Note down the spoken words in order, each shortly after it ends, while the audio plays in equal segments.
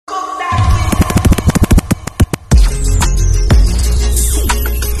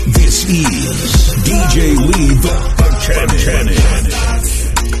is DJ Lee the Mechanic.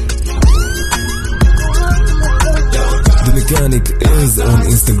 The Mechanic is on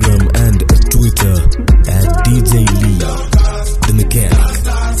Instagram and Twitter at DJ Lee the Mechanic.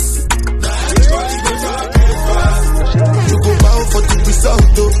 You go bow for the result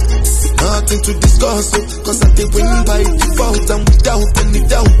though. Nothing to discuss, oh, cause I did win by default and without any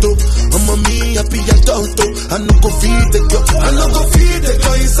doubt, oh. I'm a me happy adult, oh. I no go feed the girl, I no go feed the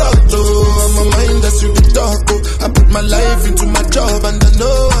girl, it's out, oh. I'm a mind that's with the talk, oh. I put my life into my job and I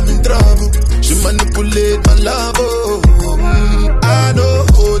know I'm in trouble. She manipulate my love, oh. I know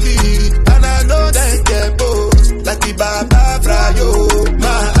holy, and I know that get both. Like the Baba Frayo,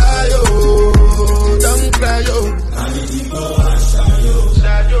 my ayo, don't cry, oh. I need it go and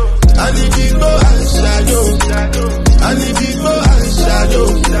shadow. I need it go and shadow. I need it go and shadow.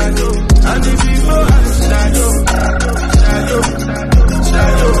 Shadow. I need it go and shadow. I need it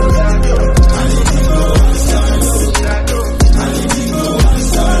go and shadow. I need it go and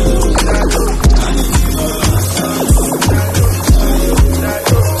shadow.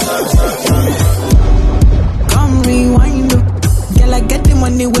 Come rewind, oh. Girl, I get the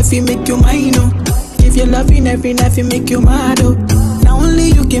money if you make you mine, oh. If you're loving every night, you make you mad, oh. Only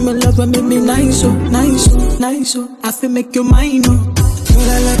you give me love and make me nice, oh, nice, oh, nice, oh. I feel make you mine, oh. Girl,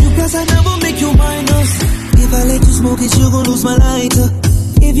 I love you, plus I never make you minus. If I let you smoke it, you gon' lose my lighter.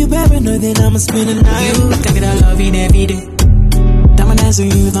 If you paranoid, then I'ma spend the night. You can get a loving every day. Time I answer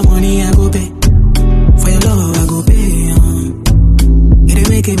you, the money I go pay. For your love, I go pay, It ain't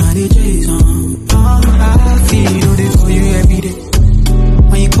making money, Jason. I feel they for you every day.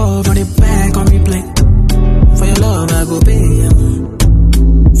 When you call, run it back on replay. For your love, I go pay,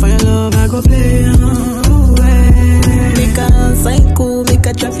 For your love, I go play, Make a psycho, make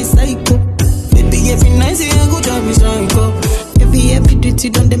a traffic psycho. Baby, every night you go drive me psycho. Every duty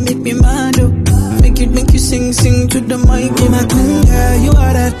done, they make me mad, oh. Make you sing to the mic. Oh, my queen girl, you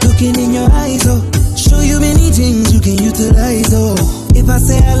are that looking in your eyes, oh. Show you many things you can utilize, oh. If I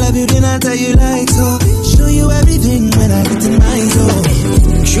say I love you, then I tell you like so. Show you everything when I get in my zone.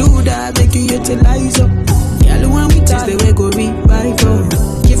 Should I make you utilize, oh. Girl, when we taste the way go revive, oh.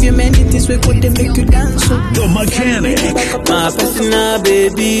 Give you many things we could make you dance, oh. The Mechanic. My personal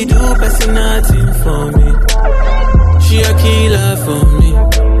baby do personal thing for me. She a killer for me.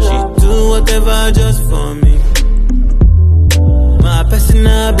 She do whatever just for me. My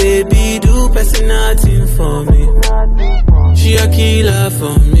personal baby do personal thing for me. She a killer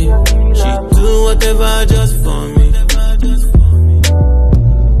for me. She do whatever just for me.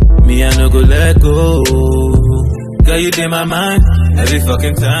 Me I no go let go. Girl, you in my mind every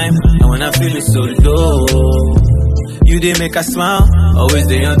fucking time. And when I feel it so low, you did make a smile, always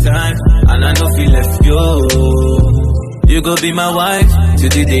day on time. And I don't feel left yo. You go be my wife till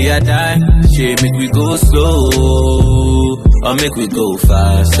the day I die. She make we go slow, or make we go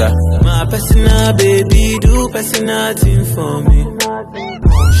faster. My personal baby do personal thing for me.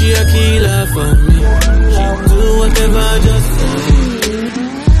 She a killer for me. She do whatever just for me.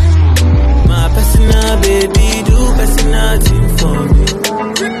 My personal baby do personal thing for me.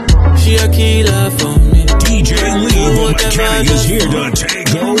 She a killer for me. DJ Lee the Mechanic is here to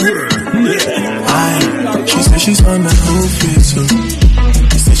take over. She said she's on the whole fit, so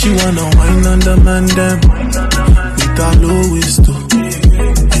she said she wanna wine on the man them with her lowest too.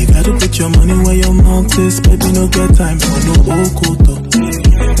 You gotta put your money where your mouth is, baby. No get time for no okoto.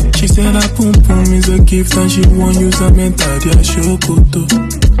 She said her pum pum is a gift and she won't use a mental dia shokoto.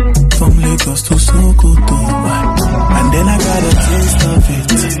 From Lagos to Sokoto, and then I got a taste of it.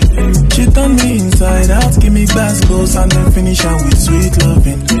 She turned me inside out, give me Glasgows, and then finish her with sweet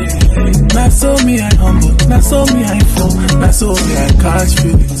loving. Not so me I humble, not so me I fall, not so me I catch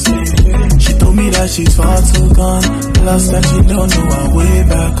feelings. She told me that she's far too gone, lost and she don't know her way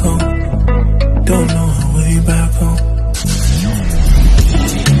back home. Don't know her way back home.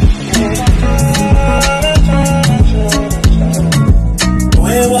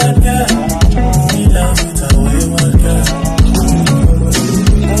 Wayward girl, me love with a wayward girl.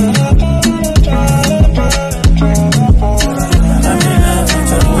 I'm in love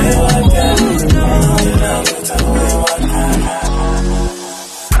with a wayward girl. I'm in love with a wayward girl.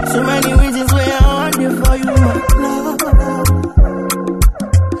 So many reasons why I want you for you, my love.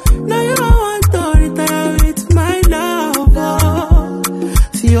 Now you want to retire with my love, oh.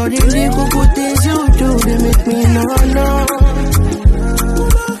 See all the little good things you do, they make me no.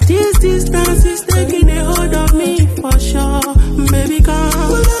 This distance is taking a hold of me for sure. Baby, come. I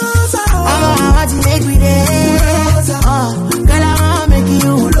want to make me there. Girl, I want to make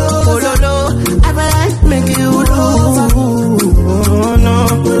you low. I want to make you low. Oh, no.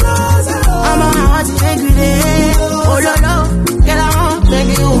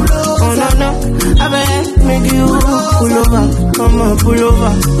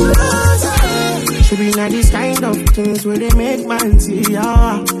 over. She be like these kind of things where they make man see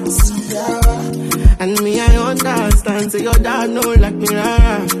ya. And me, I understand, say your dad know like me.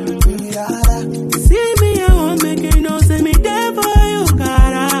 See me, I won't make it, no, say me there for you,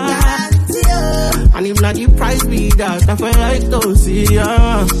 gotta. And if not the price be that, I feel like to see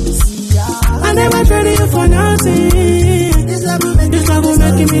ya. I never traded you for nothing. This love will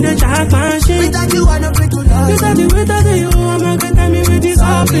make me the jack machine. Without you, I don't fit to love. Without you, I'm not gonna tell me with this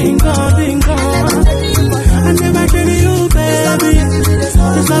all bingo. I never traded you, baby.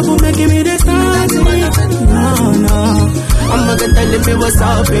 This love will make me the starting. No. I'm not gonna tell me what's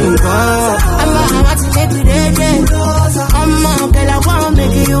up, bingo. I'm not to make me dead. I'm not gonna want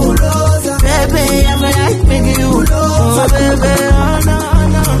make you. Baby, I'm gonna make you. Oh, baby, oh, no.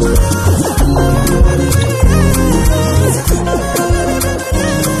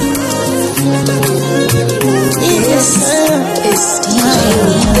 This is DJ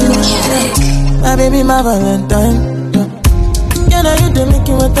the Mechanic. My baby, my Valentine. You know you do make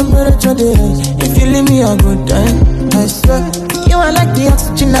you with temperature days. If you leave me a good time, I swear you are like the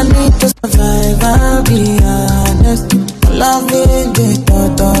oxygen I need to survive. I'll be honest. Loving the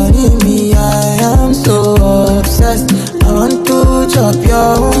thought of me, I am so obsessed. I want to chop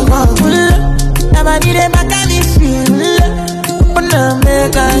your own. Nobody dey make me feel. But now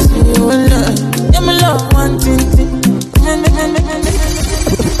make us feel. I'm love one thing.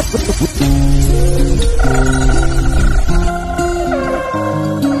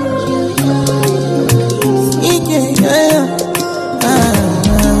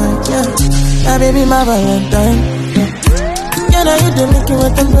 My baby, my Valentine. You know you do make you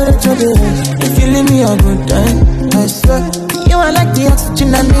with temperature days. If you leave me a good time, I swear you are like the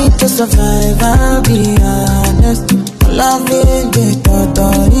oxygen I need to survive. I'll be honest. Loving the thought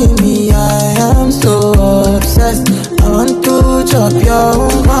of me, I am so obsessed. I want to chop your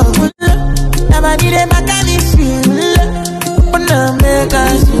own. Nobody dey make me feel. But now make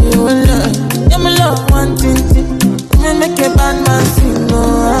us feel. I'm love one thing. Me make a bad man sing.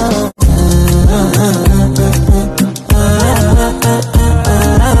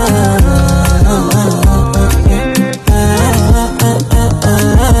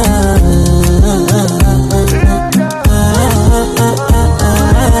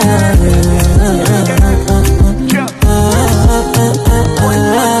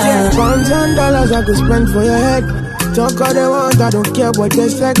 $1,000 I could spend for your head. Talk all they want, I don't care what they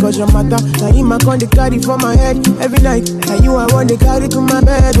say, cause your matter. Now in my con they carry for my head every night. And you I want they carry to my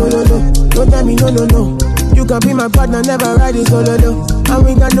bed. Oh no, don't tell me no. You can be my partner, never ride it solo. And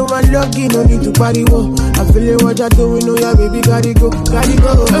we got no one lucky, no need to party, whoa. I feel it, what you do, we know your baby gotta go.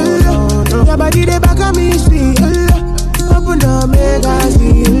 No. Your body they back at me, sweet. Open up, make us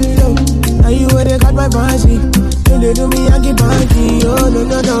see. Now you where they got my fancy. When they do me, I keep panty. Oh no.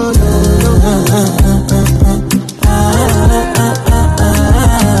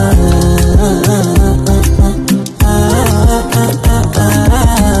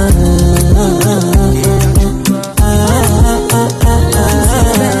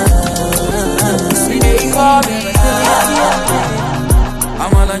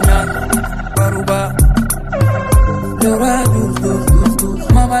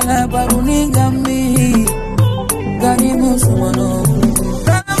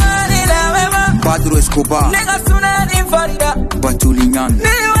 Padro Escobar Batulinyan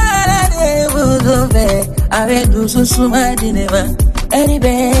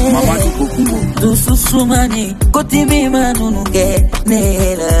Mama do susumani kotimi manunuke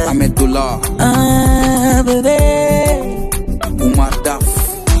nela Ametullah bebe Umar Daf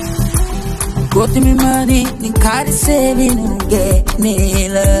kotimi mani ninkari sebi nunuke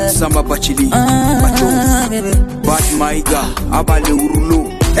nela Samba Bachili Bachos Bach Maiga Abale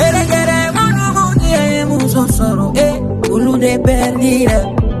Urulo Eregere manumuni musosoro ulu de perdida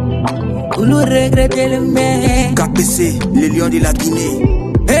ulu regrette le me KPC le lion de la Guinée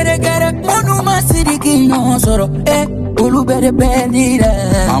Eregere manuma sidiki no soro ulu de perdida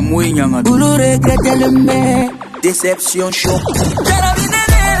Amwe nyanga ulu regrette le me Déception choc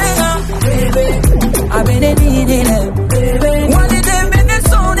Baby abene didile wali de mene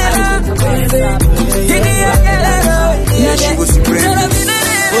sonela Kini yakela Chico Supreme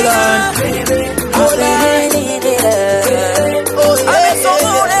Hold on.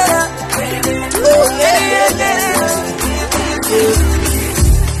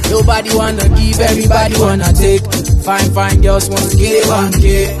 Nobody wanna give, everybody wanna take. Fine girls want to get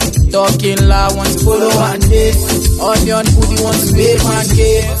 1K. Talking loud, want to follow 1K. Onion booty want to make 1K.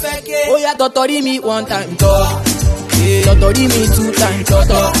 Oh yeah, totori me one time talk. Totori me 2 times,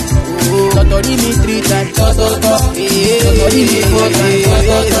 toto. Totori me 3 times, toto. Totori me 4 times,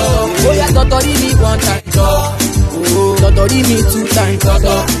 toto. Oh yeah, totori me 1 time, toto. Totori me 2 times,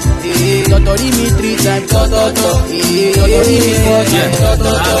 toto. Totori me 3 times, toto. Totori me 4 times, toto.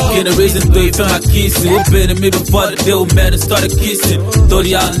 I'm getting reason 3 from my kissing. It been to me before the deal met and started kissing. Told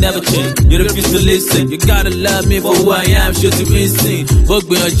you I'll never change. You refuse to listen. You gotta love me for who I am. Should you be seen? Book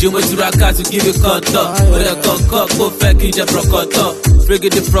me on gym with you rock out to give you cut up. But I can't cut, go back in your cut up.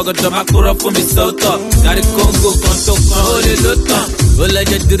 Frigate the frog up, I could up for me so tough. Got it Congo, conto, hold it look up. Well, I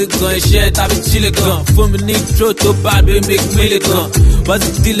just did it gun, shit, I be chilling gun. For me, need throw to bad, we make milligan. What's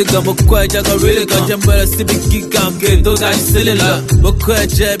the deal gun? But quite, I got really gun. Jump by a sipping geek and get those guys selling love. But quite,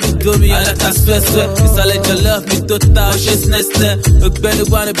 Jabby, do me, I let that stress. It's all like you love me, to touch, she's nest. Look better,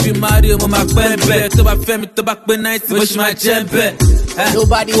 wanna be Mario, my pen bed. To my family, to back when night, wish my jam bed.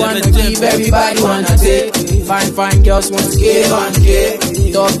 Nobody wanna give, everybody wanna take. Fine girls want to give and give.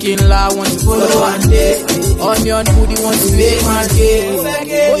 Talking loud want to follow one day. Onion booty want to make man give.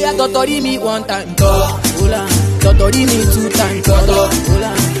 Oh yeah, totori me 1 time, totori me 2 times,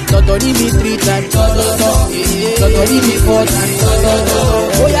 totori me 3 times, totori me 4 times,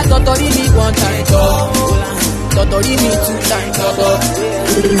 oh yeah, totori me 1 time, totori me 2 times,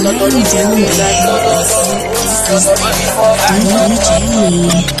 totori me 3 times, totori me 4 times.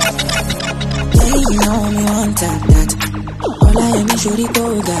 You know me one tap that. All I am is shorty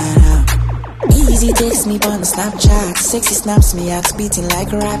go gara. Easy takes me on Snapchat. Sexy snaps me out beating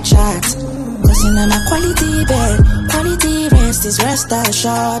like a rap chat. Cause you know my quality bed, quality rest is rest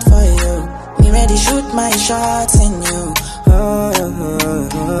assured for you. Me ready shoot my shots in you.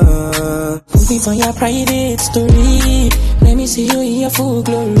 Put me for your private story. Let me see you in your full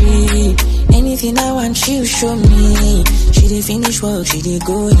glory. Anything I want you show me. She did finish work, she did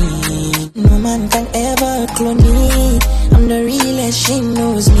go in. No man can ever clone me. I'm the realest, she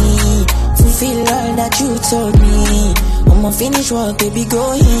knows me. Fulfill all that you told me. I'ma finish work, baby,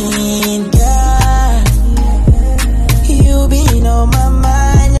 go in. Yeah, you been on my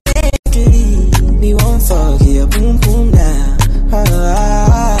mind lately. We won't forget, boom boom now.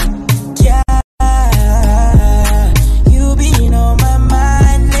 Yeah, you been on my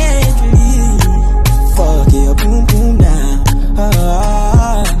mind lately. Forget, boom boom now.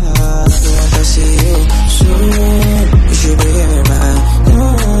 We want to see you soon. You should be here by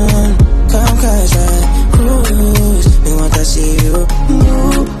noon. Come catch that cruise. We want to see you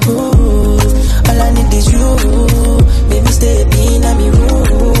move. All I need is you. Baby, stay in my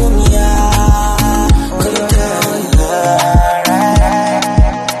room, yeah.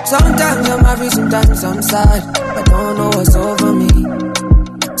 Sometimes I'm happy, sometimes I'm sad. I don't know what's over me.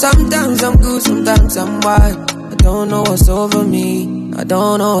 Sometimes I'm good, sometimes I'm wild. I don't know what's over me. I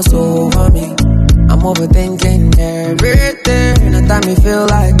don't know what's over me. I'm overthinking everything. At time me feel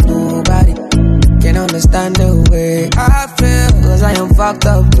like nobody can understand the way I feel. Cause I am fucked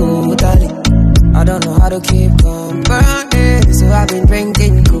up totally. I don't know how to keep company. So I've been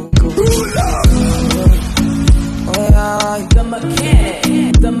drinking cocoa. Oh yeah, the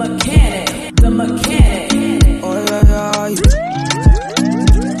mechanic, the mechanic, the mechanic. Oh yeah.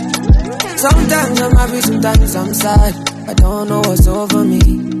 Sometimes I'm happy, sometimes I'm sad. I don't know what's over me.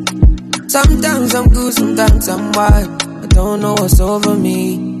 Sometimes I'm good, sometimes I'm wild. I don't know what's over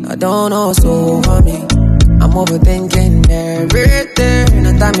me. I don't know what's over me. I'm overthinking everything.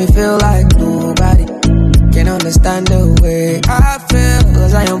 At time me feel like nobody can understand the way I feel.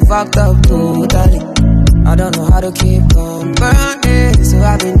 Cause I am fucked up totally. I don't know how to keep company. So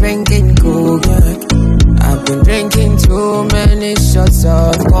I've been drinking cognac. I've been drinking too many shots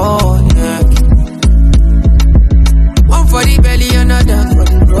of cognac. One for the belly, another for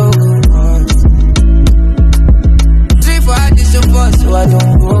the broken heart. 3 for addition for so I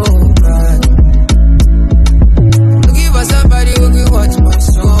don't go back. Looking for somebody who can watch my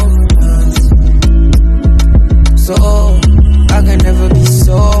soul dance. So I can never be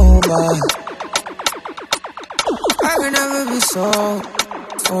sober. I can never be sober.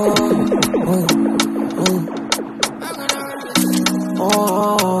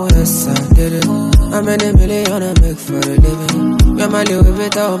 Oh, yes, I did it. How many million I make for a living? Yeah, my little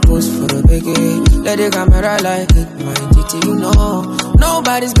bit I'll post for the biggie. Let the camera like it, my GT, you know.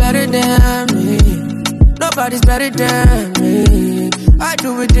 Nobody's better than me. Nobody's better than me. I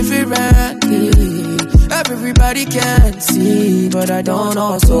do it differently. Everybody can see, but I don't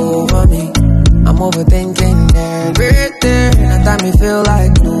know what's over me. I'm overthinking everything. At time me feel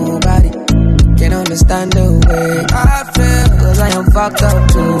like nobody can understand the way I feel. Cause I am fucked up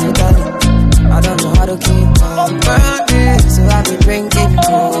totally. I don't know how to keep company. So I've been drinking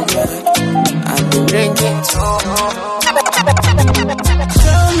cognac. I've drinking too.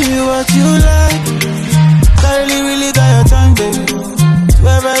 Tell me what you like. I really got your time, baby.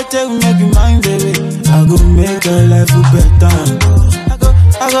 Wherever I take, make you mine, baby. I go make your life better.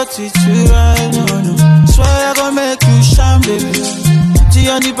 I go teach you right, no. Swear I go make you shine, baby. See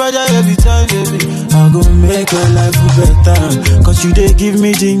on the project every time, baby. I go make your life better. Cause you they give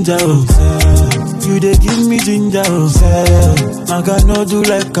me ginger, oh. You they give me ginger, oh. I got no do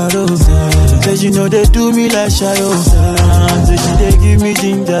like Carol. Say you know they do me like Shayo. Say she they give me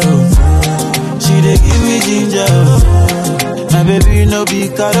ginger, oh. She they give me ginger, oh. My baby no be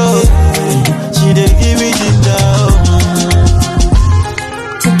Carol. She they give me ginger, oh.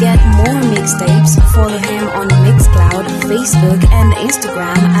 To get more mixtapes, follow him on Mixcloud, Facebook, and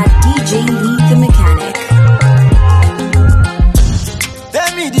Instagram at DJ Lee the Mechanic.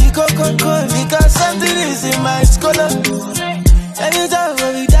 Tell me the coco, because something is in my scholar. Anytime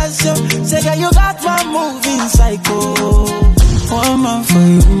when we dance, yo, say girl, you got my moving psycho. One man for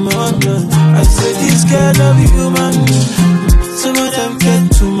you, man. I say this girl love you, man. Some of them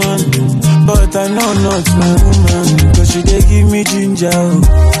get too man, but I know not my woman. Cause she they give me ginger, oh.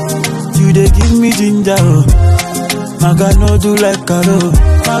 You they give me ginger, oh. My God no do like Carol.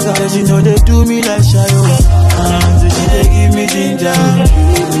 My God, she know they do me like Shayo. So she they give me ginger,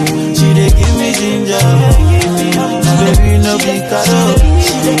 she they give me ginger. My baby no be Carol.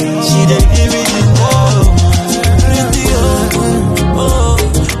 She they give me ginger, oh.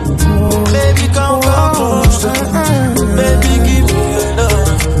 Baby come close, baby give me your love.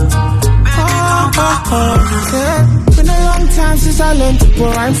 Been a long time since I learned to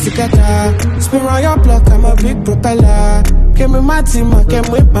put rhymes together. Spin around your block, I'm a big propeller. Came with my team, I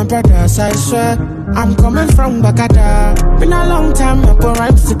came with my brothers, I swear. I'm coming from Bagada. Been a long time, I put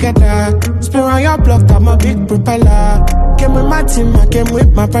rhymes together. Spin around your block, I'm a big propeller. Came with my team, I came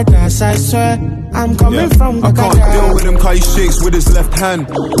with my brothers, I swear. I'm coming from Bagada. I can't deal with him cause he shakes with his left hand.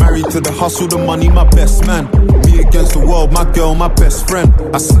 Married to the hustle, the money, my best man. Me against the world, my girl, my best friend.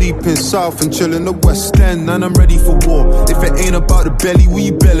 I sleep in South and chill in the West End, and I'm ready for war. If it ain't about the belly, what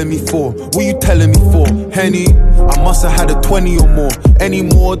you belling me for? What you telling me for? Henny, I must have had a 20 or more. Any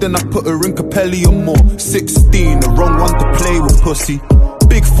more than I put her in Capelli or more. 16, the wrong one to play with, pussy.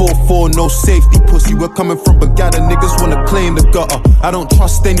 Big 4-4, no safety, pussy. We're coming from Bagada, niggas wanna claim the gutter. I don't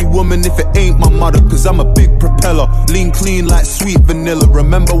trust any woman if it ain't my mother, cause I'm a big propeller. Lean clean like sweet vanilla.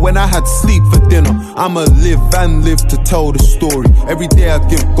 Remember when I had sleep for dinner? I'ma live and live to tell the story. Every day I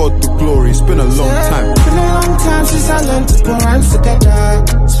give God the glory. It's been a long time. Been a long time since I learned to put rhymes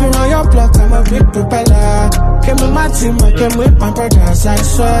together. Spin on your block, I'm a big propeller. Came with my team, I came with my brothers, I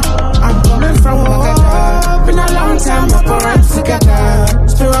swear. I'm coming from Bagada. Been a long time, I put rhymes together.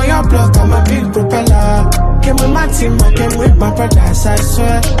 Spin on your block, I'm a big propeller. Came with my team, I came with my brothers, I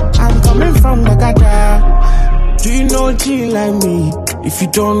swear. I'm coming from Bagada. Do you know G like me? If you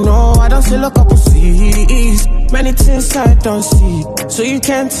don't know, I don't sell a couple C's. Many things I don't see, so you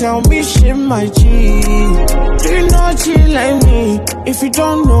can't tell me shit my G. Do you know G like me? If you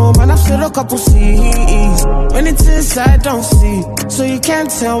don't know, man, I've sold a couple C's. Many things I don't see, so you can't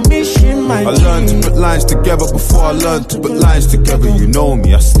tell me shit my G. I learned to put lines together before I learned to put lines together. You know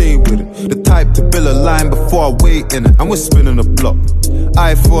me, I stay with it. The type to build a line before I wait in it. And we're spinning the block.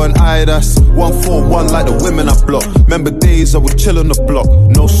 Eye for an eye, that's 141 like the women I block. Remember days I would chill on the block,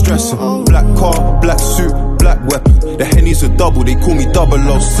 no stressing. Black car, black suit, black weapon. The Henny's a double, they call me 007. Been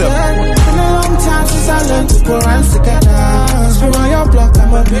a long time since I learned to put rhymes together. Spin on your block,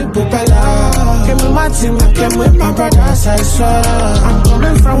 I'm a big propeller. Came with my team, I came with my brothers, I swear. I'm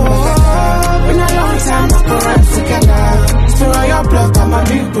coming from Bagada. Been a long time, I put rhymes together. Spin on your block, I'm a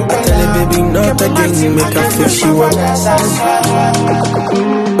big propeller. Tell her baby not again, make her feel she want.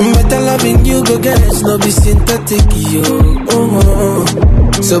 Better loving you, go get it, no be synthetic, yo.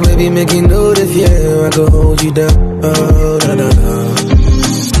 So baby, make you know the fear, I go hold you down. Oh, da, da, da.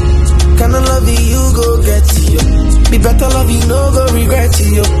 Kinda love you, go get you. Be better love you, no go regret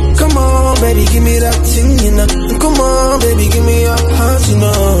you. Come on, baby, give me that thing, you know. Come on, baby, give me your heart, you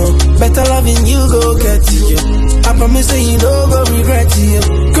know. Better loving you, go get you. I promise that you no go regret you.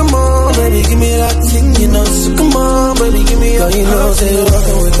 Come on, baby, give me that thing, you know. So come on, baby, give me your heart, you know. Say you're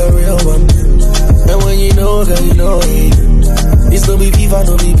rockin' with the real one. And when you know, girl, you know it. It's no be FIFA,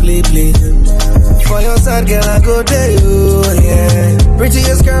 no be play. For your side, girl, I go there, oh, yeah.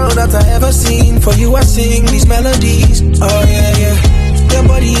 Prettiest girl that I ever seen. For you, I sing these melodies. Oh, yeah. Your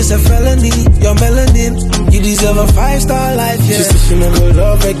body is a felony. Your melanin. You deserve a 5-star life, yeah. She said she never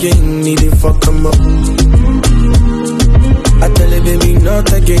love again. Need to fuck them up. I tell her, baby,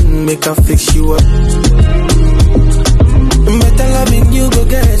 not again. Make her fix you up. Better loving you go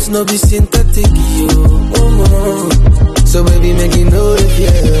get, no be synthetic, yo. So baby, make you know if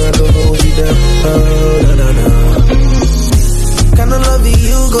I don't hold you down. Kind of love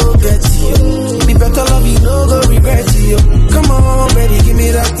you go get you. Be better love you, no go regret you. Come on, baby, give me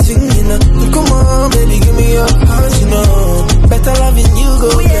that thing, you know. Come on, baby, give me your heart, you know. Better loving you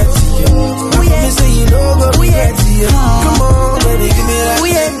go get you. I promise say you know go regret you. Come on, baby, give me that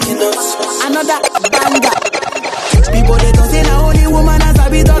thing, you know. Another banger. People they don't say na only woman as I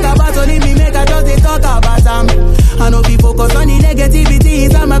be talk about, only me make I just they talk about them. I know people focus on the negativity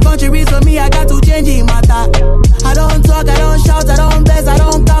inside my country, so me I got to change it matter. I don't talk, I don't shout, I don't bless, I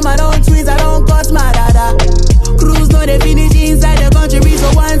don't come, I don't tweet, I don't cuss my dada. Cruise no they finish inside the country,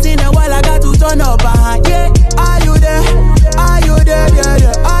 so once in a while I got to turn up. Yeah, are you there? Are you there? Yeah,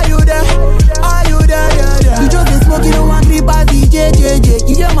 yeah. Are you there? Are you there? Yeah, yeah. You just been smoking on one creep as DJ.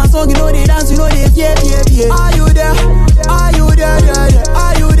 You hear my song, you know they dance, you know they fear. Are you there? Are you there? Yeah, yeah.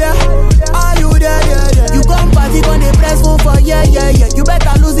 Are you there? Are you there? Yeah, yeah. You come party on the press phone for yeah. You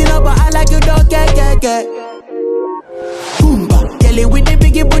better losing up, but I like you don't care. Boomba, Kelly with the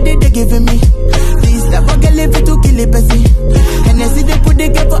biggie booty they giving me. Please never get live to kill it, Bessie. And I see they put the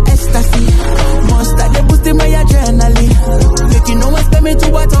get for ecstasy. Monster they boosting my adrenaline. Make you know what's coming to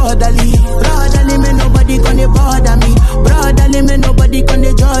what orderly. Brotherly me nobody gonna bother me. Brotherly me nobody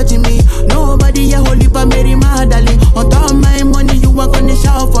gonna judge me. Nobody a holy but Mary Magdalene. On top of my money you want gonna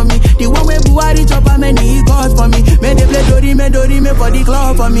shout for me. The one way Buhari chop a many God for me. May they play Dori me for the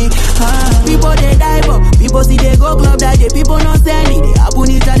club for me. People they die but people see they go club that day. People not selling. They happen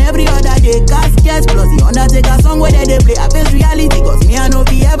each and every other day. Caskets plus the Undertaker song where they play. I face reality cause me I know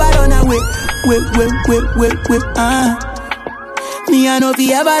be ever run away. Wait. Me I know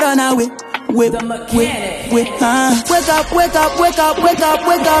be ever run away. Wait. Wake up.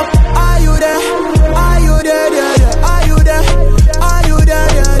 Are you there? Are you there? Yeah. Are you there? Are you there?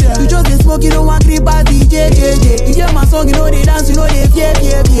 Yeah. You just been smoking on one creep as DJ. You hear my song, you know they dance, you know they fear.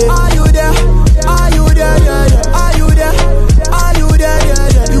 Are you there? Are you there? Yeah. Are you there? Are you there?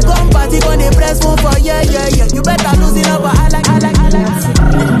 Yeah. You come party on the press phone for yeah. You better lose it up, but I like.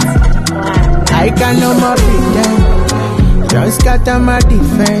 I can no more pretend. Just scatter my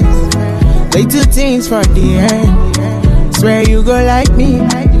defense. They do things for the end. Swear you go like me.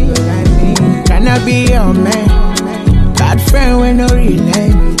 Can I be your man? Bad friend with no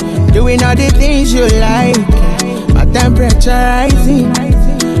relent. Doing all the things you like. My temperature rising.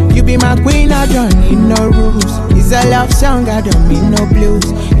 You be my queen, I don't need no rules. It's a love song, I don't need no blues.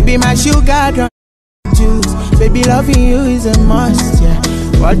 You be my sugar, I don't need juice. Baby, loving you is a must, yeah.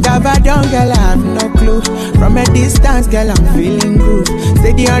 What have I done, girl, I have no clue. From a distance, girl, I'm feeling good.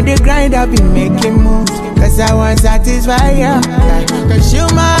 Steady on the grind, I've been making moves. Cause I want to satisfy you. Cause you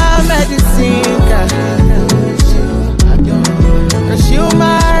my medicine, girl. Cause you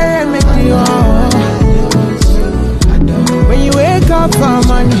my remedy, oh. When you wake up for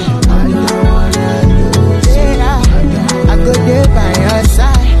money, yeah, I go there by your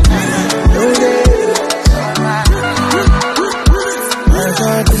side.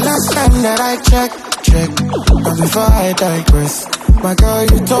 The last time that I check, but before I digress, my girl,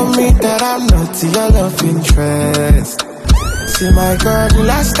 you told me that I'm not your love interest. See, my girl, the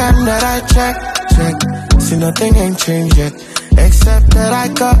last time that I check, see, nothing ain't changed yet, except that I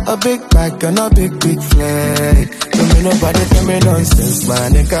got a big bag and a big flag. Don't make nobody tell me nonsense, my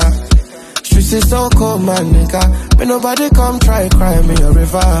nigga. Streets is so cold, my nigga. May nobody come try cry me a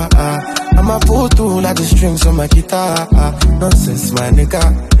river. I'ma pull through like the strings on my guitar. Nonsense, my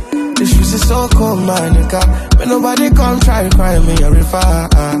nigga. The streets is so cold, my nigga. May nobody come try cry me a river.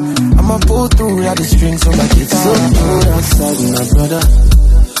 I'ma pull through like the strings on my guitar. So cold outside, my brother.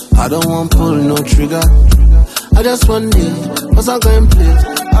 I don't want pull no trigger. I just want it, cause I'm going play.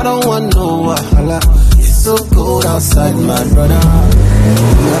 I don't want no wahala. It's so cold outside, my brother.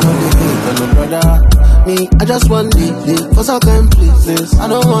 I don't need no brother. Me, I just want it, cause I can't please. I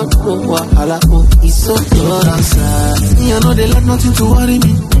don't want no wahala. Oh, it's so cold outside. Me, I know they let nothing to worry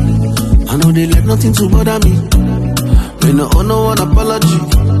me. I know they let nothing to bother me. Me no owe no one apology.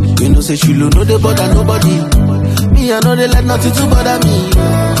 You know say she know they bother nobody. Me, I know they let nothing to bother me.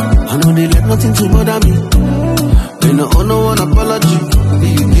 I know they let nothing to bother me. Me no owe no one apology.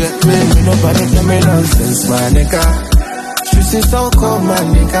 You get me? Me nobody tell me nonsense, my nigga. Streets is so cold, my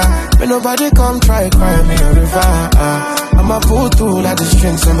nigga. Me nobody come try cry me a river. I'ma pull through like the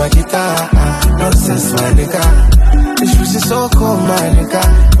strings on my guitar. Nonsense, my nigga. The streets is so cold, my nigga.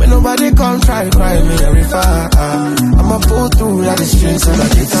 Me nobody come try cry me a river. I'ma pull through like the strings on my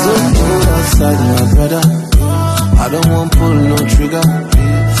guitar. So cold outside, my brother. I don't want pull no trigger.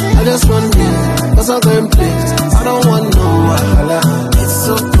 I just want it, cause I'm going place. I don't want no wahala. It's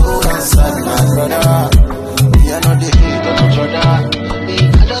so cold outside, my brother. We are not the heat of each other.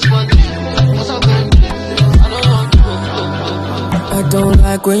 I just want you, cause I'm going place. I don't want no. I don't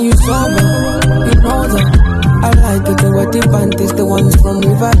like when you sober, you know that. I like it, the wet panties, the ones from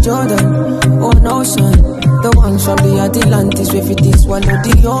River Jordan, or Ocean, the ones from the Atlantis, with it is one of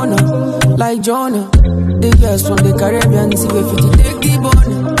the owner, like Jonah. The girls from the Caribbean, see if it take the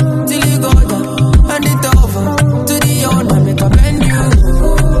bone, till you go down, hand it over to the owner, make a bend you,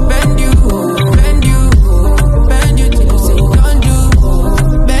 bend you, bend you, bend you till you say you don't do,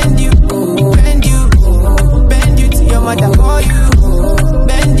 bend you, bend you, bend you till your mother call you,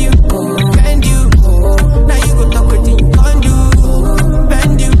 bend you, bend you. Now you go talk with you can't do,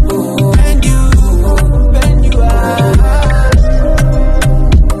 bend you, bend you, bend you.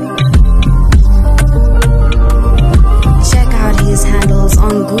 Check out his handles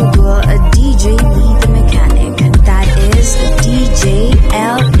on Google, DJ Lee the Mechanic. That is DJ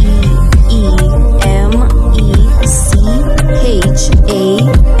LEEMECHANIC.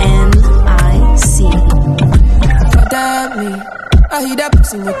 Damn me, I hear that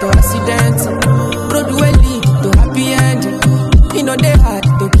person with the accident. Road will lead to happy ending. You know they hard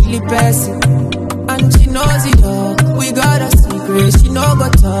to kill a person. And she knows it all. We got a secret, she know go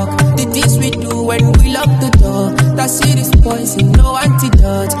talk. The things we do when we lock the door. That shit is poison, no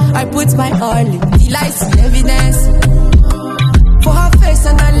antidote. I put my all in the lights and evidence. For her face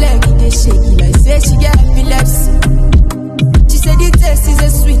and her leg, it is shaky like say she get epilepsy. She said the taste is a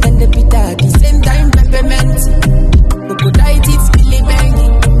sweet and the bitter at the same time peppermint. Crocoditis, Billy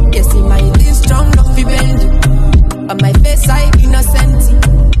banging. Yes, in my thing strong, not be bending. On my face, I innocent.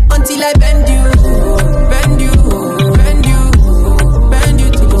 Until I bend you, bend you, bend you, bend you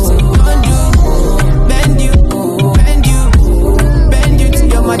till you say you can't do. Bend you, bend you, bend you till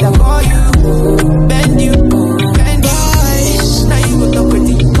your mother call you. Bend you, bend you. Now you go talk with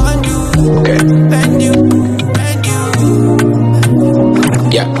you can't do. Okay. Bend you, bend you.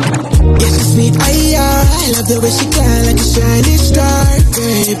 Yeah. Yeah, she's sweet, I love the way she shine like a shining star,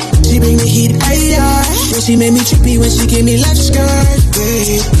 babe. She bring the heat, yeah. She made me trippy when she gave me left skirt,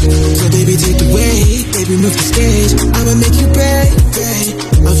 babe. So baby, take the weight, baby, move the stage. I'ma make you pay, babe.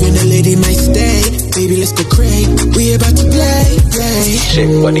 I feel the lady might stay, baby, let's go crazy. We about to play.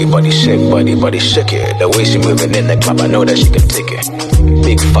 Shake body, body, shake body, body, shake it. The way she moving in the club, I know that she can take it.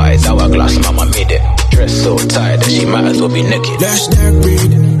 Big fights, hourglass, mama made it. Dress so tight that she might as well be naked. That's that,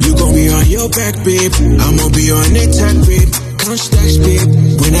 babe. You gon' be on your back, babe. I'ma be on that track, babe. Count stacks, babe.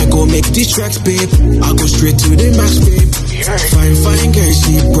 When I go make these tracks, babe, I'll go straight to the max, babe. Fine, fine girl,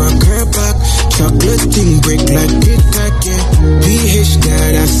 she broke her back. Chocolate thing break like Kit Kat, yeah. PH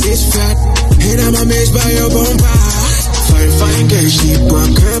that ass is fat. And I'm amazed by your bomba. Fine, fine girl, she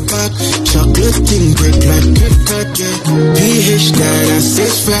broke her back. Chocolate thing break like Kit Kat, yeah. PH that ass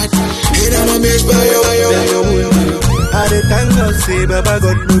is fat. And I'm amazed by your I the thank God, say, Baba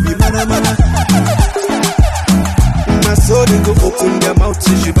God, no be mana mana. My soul, they go open their mouth,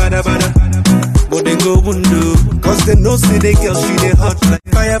 say she bada bada. But they go undo, cause they know, say the girl, she they hot like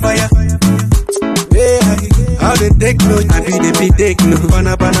fire, fire. Yeah, how they take no, I be take no,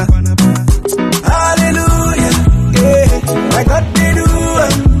 bana bana. Hallelujah, yeah, I got the do,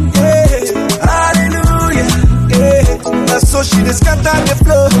 yeah, hallelujah, yeah. That's so she just got on the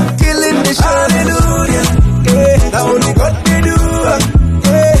floor, killing the show. Hallelujah, yeah, now only God they do,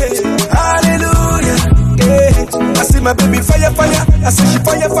 yeah, hallelujah, yeah. I see my baby fire, fire, I see she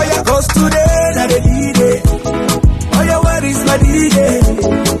fire, fire. Cause today, now they need it. Oh yeah, where is my DJ?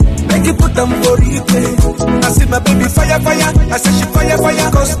 Make you put them for replay. I see my baby fire, fire, I see she fire,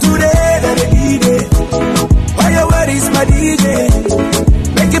 fire. Cause today, now they need it. Oh yeah, where is my DJ?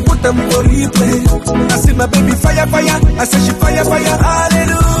 Make you put them for replay. I see my baby fire, fire, I see she fire, fire.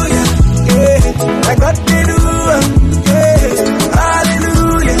 Hallelujah, yeah, I got the do, yeah,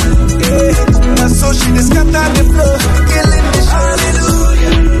 hallelujah, yeah. That's so she just got on the floor, killing the show.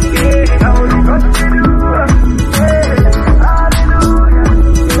 Hallelujah, yeah, I only got the do, yeah, hallelujah,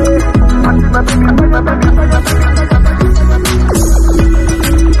 yeah. I see my baby fire, fire, fire.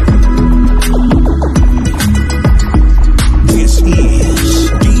 This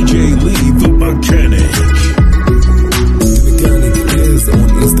is DJ Lee the Mechanic. The Mechanic is on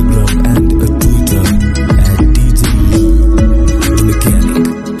Instagram and Twitter at DJ Lee the Mechanic.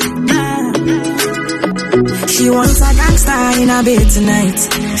 She wants a gangster in a bed tonight.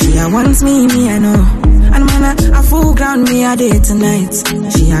 She wants me, I know. And man, a full ground me a day tonight.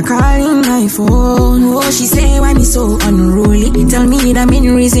 She a calling my phone. Oh, she say why me so unruly. Tell me the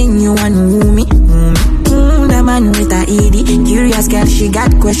main reason you want me. a man with a ED. Curious girl, she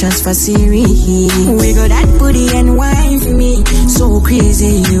got questions for Siri. Wiggle that booty and wine for me. So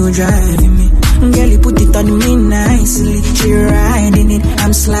crazy, you driving me. Girl, you put it on me nicely. She riding it,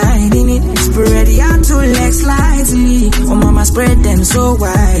 I'm sliding it. Spread your two legs slightly. Oh, mama, spread them so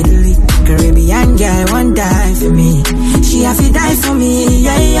widely. Caribbean girl won't die for me. She have to die for me,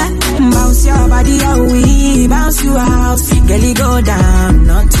 yeah, yeah. Bounce your body away, bounce you out. Girl, you go down,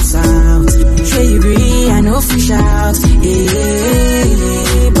 not to south. Sure you agree, I know fish out.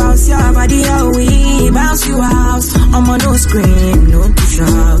 Yeah, bounce your body away, bounce you out. I'm on no scream, no to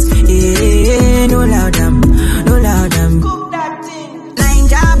shout. Yeah, no loud them, no loud them.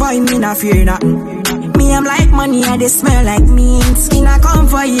 Ninja boy, me not fear nothing. Me, I'm like money, and they smell like mint. Skin, I come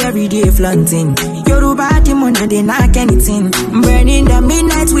for you every day flaunting. Yoruba, the money, they knock anything. Burning the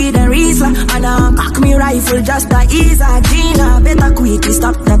midnight with a Riesler. And I cock me rifle just to ease her. Gina, better quickly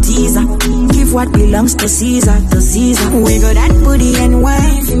stop the teaser. Give what belongs to Caesar, to Caesar. Wiggle that booty and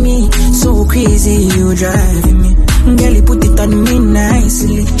wine for me. So crazy, you driving me. Girl, you put it on me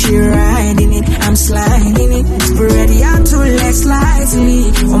nicely. She riding it, I'm sliding it. Spread your two legs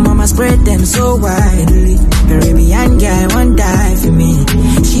slightly. Oh, mama, spread them so widely. Caribbean girl won't die for me.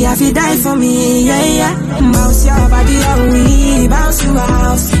 She have to die for me, yeah, yeah. Bounce your body away, bounce you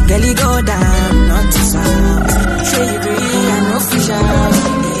out. Girl, you go down, not to south. Sure you agree, I know fish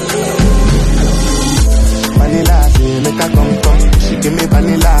out. Vanilla, say, make her come. She give me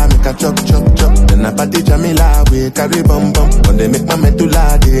vanilla, make her chop. Then I party Jamila, we carry bum. When they make my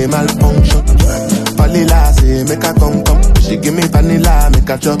medulla, they malfunction. Vanilla, say, make her come. She give me vanilla, make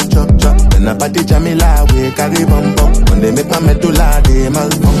her chop. Then I party Jamila, we carry bum. When they make my medulla, they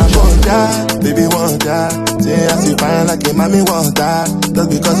malfunction. I want that, baby want that. Say as you fine like a mommy want that. Just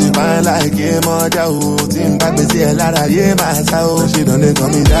because you fine like a mother, oh. Team back, they say a lot of yeah, my soul. She don't they call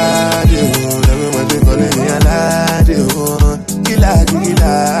me daddy, oh. Everyone they calling me a laddie, oh. Killer,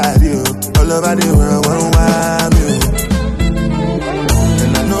 oh. All over the world, one wild,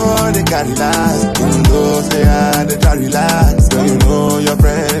 and I know they carry last. Even though say they try relax. Girl, you know your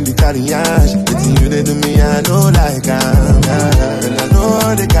friend, they carry ash. It's you they do me, I know like and I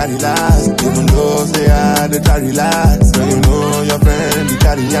know they carry last. Even though say they try relax. Girl, you know your friend, they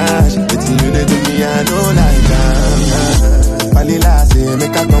carry ash. It's you they do me, I know like Vanilla, say,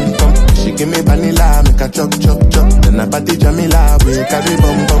 make her come. She give me vanilla, make her chop. Then I party Jamila, we carry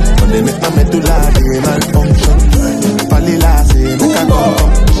bum. When they make my medulla, they malfunction. Vanilla, say, make her come.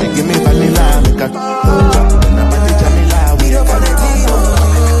 She give me vanilla, make her chop. Then I party Jamila, we carry bum.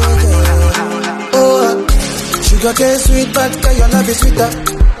 Oh, sugar cane sweet, but girl, your love is sweeter.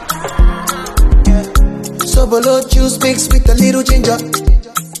 So below juice mixed with a little ginger.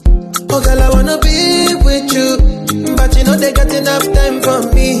 Oh, girl, I wanna be with you. But you know they got enough time for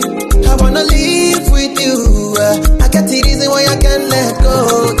me. I wanna live with you. I got the reason why I can't let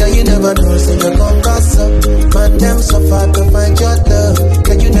go. Girl, you never know, say you come cause up. Man, them so far to find your love.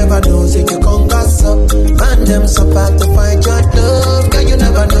 Girl, you never know, say you come cause up. Man, them so far to find your love. Girl, you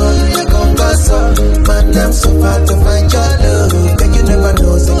never know, say you come cause up. Man, them so far to find your love. Girl, you never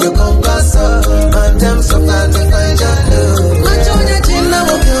know, say you come cause up. Man, them so far to find your love. Man, join your chin now,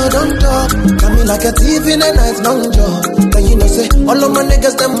 girl, don't talk. Come in like a thief in a night long job. Then you know say all of my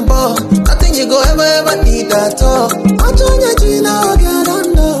niggas them ball. Nothing you go ever need at all. I join your G now, girl,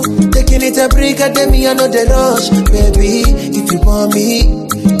 don't know. Taking it a break, I me I know the rush. Baby, if you want me,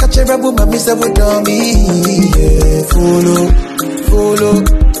 catch a rebel, my mister with me. Yeah, follow.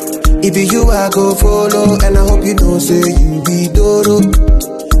 If you I go follow, and I hope you know say you be Doro.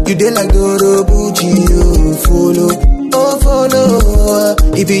 You dey like Doro Bucci, you follow. Oh, follow.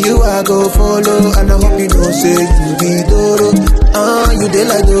 If you I go follow, and I hope you know say you be Doro. You dey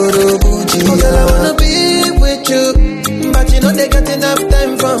like Doro Bucci. Oh, girl, I wanna be with you, but you know they got enough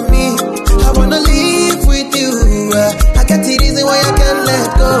time for me. I wanna live with you. I got the reason why I can't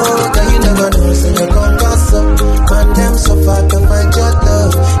let go. Girl, you never know, say you come cause up. Man, them so far to find your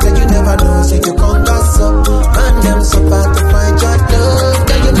love. Girl, you never know, say you come cause up. Man, them so far to find your love.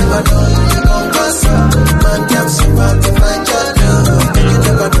 Girl, you never know, you come cause up. Man, them so far to find your love. Girl, you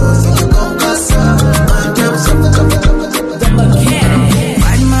never know, say you come cause up. Man, them so far to find your love.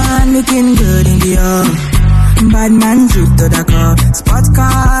 Bad man looking good in the air. Bad man drip to the car. Spot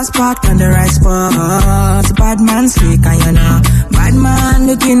cars parked on the right spot. Bad man slick and you know. Bad man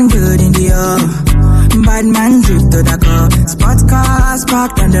looking good in the air. Bad man drip to the car. Spot cars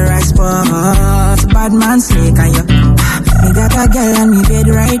parked on the right spot. Bad man slick and you. Me got a girl on me bed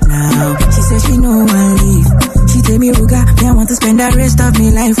right now. She says she no one leave. She tell me, Ruga, me I want to spend the rest of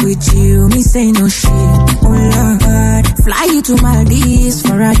me life with you. Me say no shit. Oh Lord, fly you to Maldives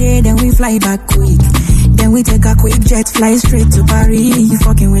for a day, then we fly back quick. Then we take a quick jet, fly straight to Paris.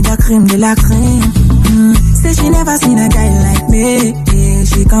 Fucking with the creme de la creme. Say she never seen a guy like me. Yeah,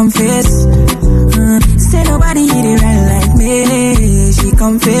 she confess. Say nobody hit it right like me. She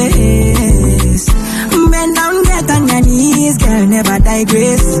confess. Bend down, get on your knees, girl, never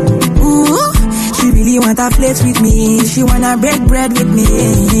digress. Ooh, she really want a plate with me. She wanna break bread with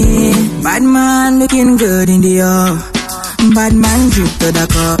me. Bad man looking good in the air. Bad man drip to the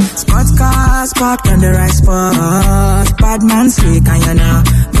cup. Sports cars parked on the right spot. Bad man slick and you know.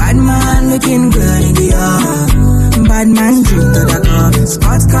 Bad man looking good in the air. Bad man drip to the cup.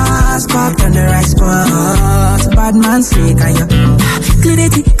 Sports cars parked on the right spot. Bad man slick and you know.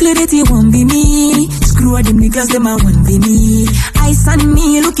 Clarity won't be me. Screw all them niggas, them a won't be me. Ice on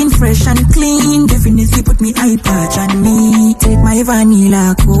me, looking fresh and clean. Definitely put me eye patch on me. Take my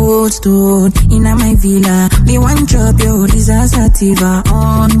vanilla cold stone in my villa. Me one drop your Lisa Sativa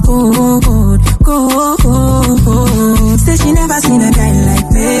on cold. Say she never seen a guy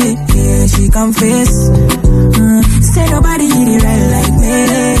like me. Yeah, she confess. Say nobody hit it right like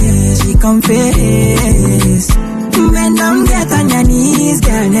me. She confess. Bend down, get on your knees,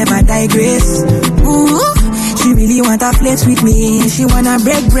 girl, never digress. Ooh, she really want a plate with me. She wanna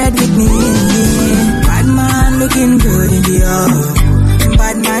break bread with me. Bad man looking good in the air.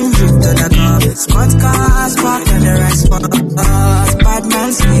 Bad man drip to the cup. Sports cars parked on the right spot. Bad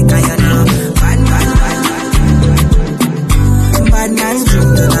man slick and you know. Bad man drip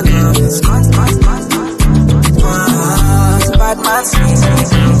to the cup. Sports cars parked. Bad man slick.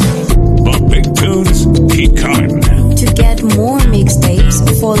 The big tunes keep coming. To get more mixtapes,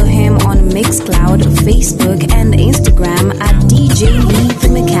 follow him on Mixcloud, Facebook, and Instagram at DJ Lee the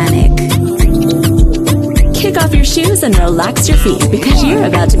Mechanic. Kick off your shoes and relax your feet because you're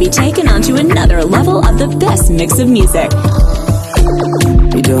about to be taken onto another level of the best mix of music.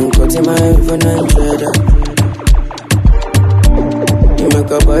 You don't go to my iPhone and trader. You make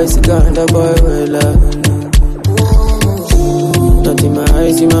a bicycle and a boy well love. Not in my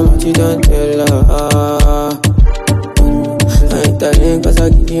eyes, in my mouth, you don't tell her. I ain't telling cause I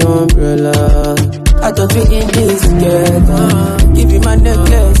give you umbrella. I thought we in this together. Give you my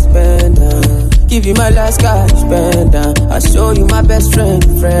necklace, pendant. Give you my last cash, pendant. I show you my best friend.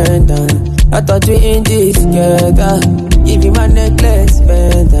 I thought we in this together. Give you my necklace,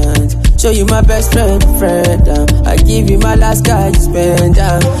 pendant. Show you my best friend. I give you my last cash,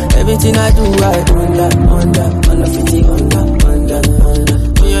 pendant. Everything I do, I under 50 under.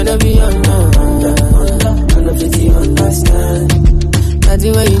 You never be under 50 understand. That's the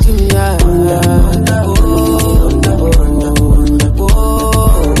way you do me,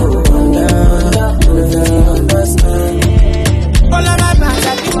 understand. All of my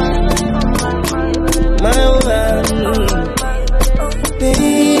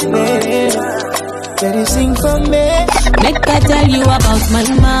baby, can you sing for me? Make I tell you about my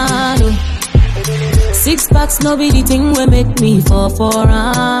money. 6 packs, no be the thing will make me fall for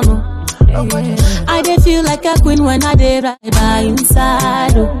am. I dey feel like a queen when I dey ride by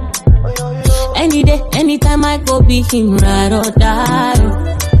inside. Any day, anytime I go be him ride or die.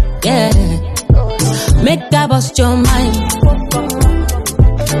 Yeah, make that bust your mind.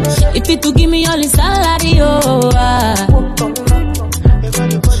 If it to give me all his salary,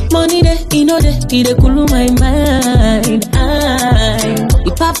 money dey, you know dey, he dey cool my mind.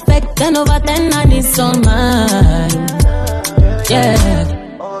 He perfect 10 over 10 and it's all mine. Yeah.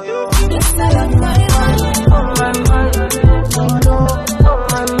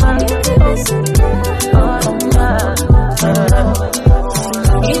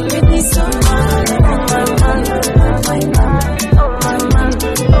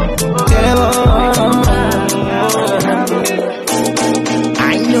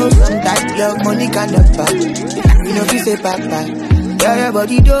 I know sometimes love money cannot buy. You know, you say papa. Yeah, your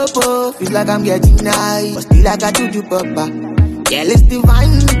body dope, oh. Feels like I'm getting high, but still I got to do papa. Yeah, it's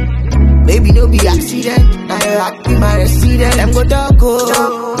divine. Baby, no be accident. Now you're acting my resident. Them go talk,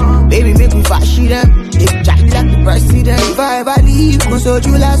 oh. Baby, make me fashion them. They chat like the president. If I ever leave, go so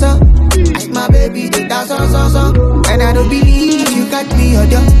you last up. Ask my baby, they dance on. And I don't believe you got me your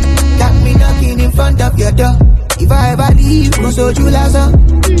door. Got me knocking in front of your door. If I ever leave, go so you last up.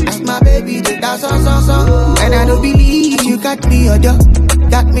 Ask my baby, they dance on. And I don't believe you got me your door.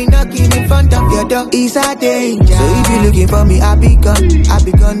 Got me knocking in front of your door. It's a danger. So if you looking for me, I be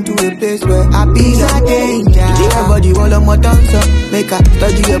gone to a place where I be. It's a danger. Your body all on my dancer. Make her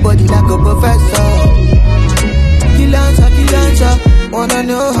study your body like a professor. Kill answer. Wanna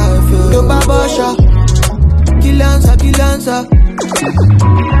know how I feel. No babosha. Kill answer.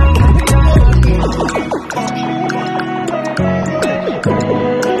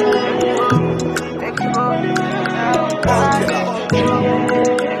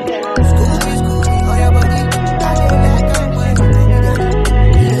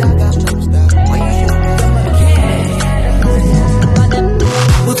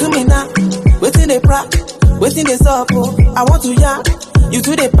 I want to ya. You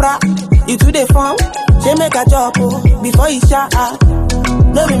to the pra, you to the farm. She make a job before you shot.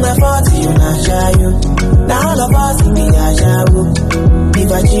 No be my fault, you not shy you. Now all of us be a shabu. If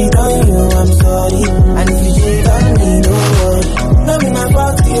I cheat on you, I'm sorry. And if you cheat on me, don't worry. No be my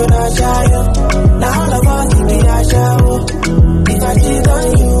fault, you not shy you. Now all of us be a shabu. If I cheat on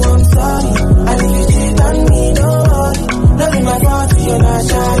you, I'm sorry. And if you cheat on me, don't worry. No be my fault, you not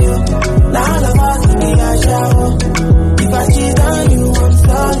shy you. Now all of us be a shabu. If I cheat on you, I'm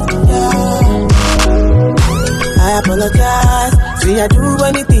sorry. Yeah. I apologize. See, I do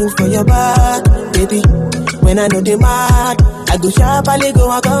anything for your back, baby. When I know they mad, I go sharply go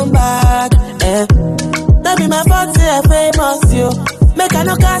and come back. That be my fault, say I famous, yo. Make I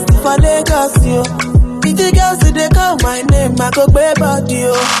no cast for Lagos, yo. Pretty girls, see they call my name, I go pay body,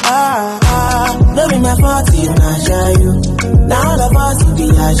 yo. That be my fault, you not shy, you. Now all of us, you be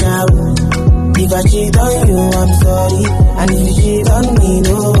a shy. If I cheat on you, I'm sorry. And if you cheat on me,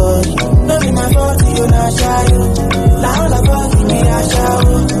 no worry. No be my fault, you not shy, you. Now all of us, you be a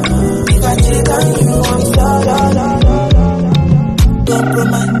shower. If I cheat on you, I'm sorry.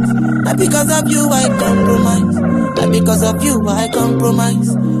 Compromise. Not because of you, I compromise. Not because of you, I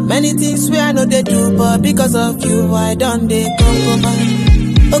compromise. Many things we I know they do, but because of you, I don't they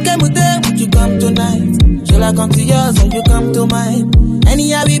compromise. Okay, Mute, would you come tonight? Shall I come to yours or you come to mine?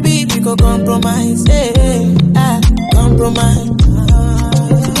 Anyhow we be, we go compromise. Hey, hey, compromise.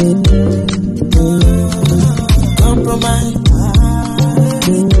 Compromise.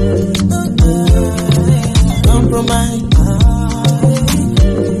 Compromise.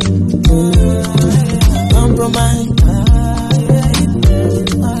 Compromise.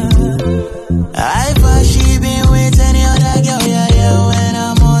 I thought she been with any other girl, yeah, when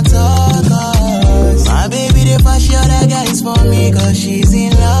I'm on talk. My baby, the first other guy is for me, cause she's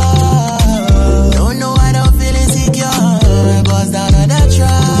in love. Don't know, I don't feel insecure. I bust down on the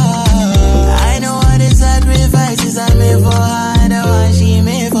track. I know all the sacrifices I made for her, and the one she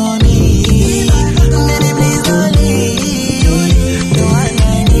made for me. Baby, please don't leave. The one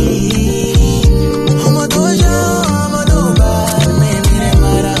I need. I'm a dojo, I'm a doba, maybe they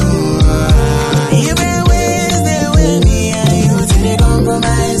matter. Even ways they with me, and you till they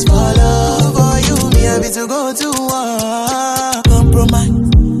compromise for love. For you, me happy to go to war. Compromise.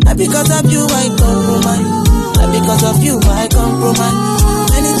 Not because of you, I compromise. Not because of you, I compromise.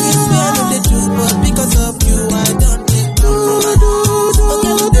 Many things we I know they do, but because of you, I don't take compromise.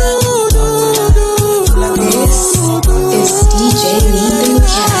 This is DJ Lee the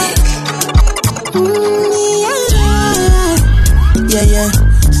Mechanic. Yeah, yeah.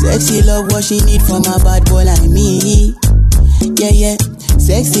 Sexy love what she need from a bad boy like me. Yeah, yeah.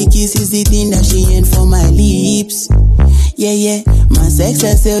 Sexy kiss is the thing that she ain't for my lips. Yeah, yeah. My sex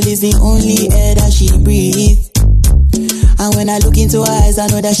herself is the only air that she breathes. And when I look into her eyes, I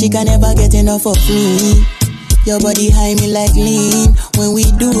know that she can never get enough of me. Your body high me like lean. When we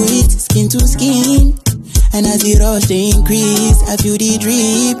do it, skin to skin. And as the rush they increase, I feel the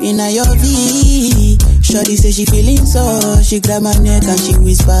drip in your V. Shorty say she feeling so. She grab my neck and she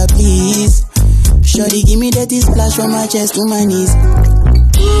whisper please. Shorty give me that splash from my chest to my knees.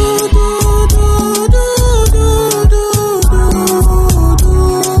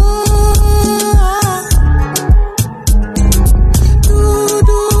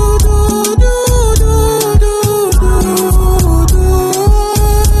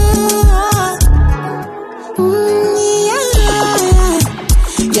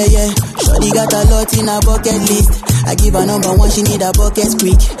 Yeah, yeah. Shorty got a lot in her bucket list. I give her number one, she need a bucket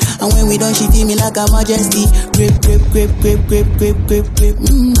quick. And when we done, she feel me like a majesty. Grip, grip, grip, grip, grip, grip, grip, grip.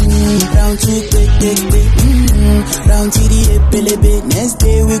 Round two, quick, quick, quick. Round to the epelebe. Next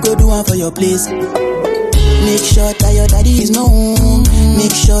day we go do one for your place. Make sure that your daddy is known.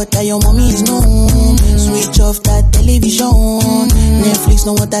 Make sure that your mommy is known. Switch off that television. Netflix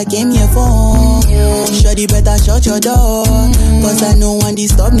know what I came here for. Shorty better shut your door, cause I know one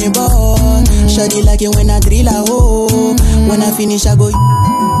disturb me boy. Shorty like it when I drill a hole. When I finish I go.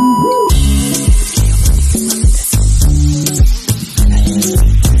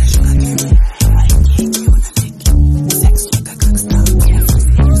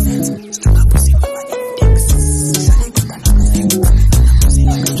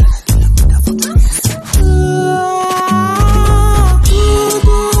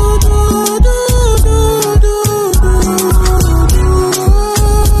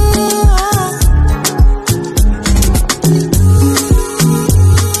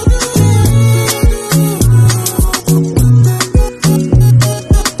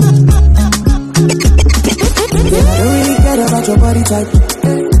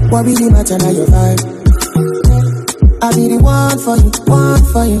 What really matter now your vibe? I'll be the one for you, one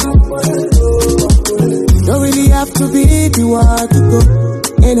for you. Don't really have to be the one to go.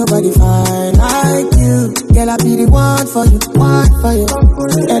 Ain't nobody fine like you. Girl, I'll be the one for you, one for you.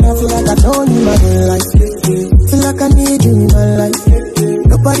 And I feel like I don't need my whole life. Feel like I need you in my life.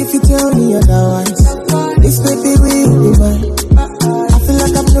 Nobody can tell me otherwise. This baby will be mine. I feel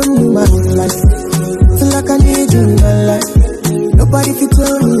like I've known you my whole life. Feel like I need you in my life. Nobody can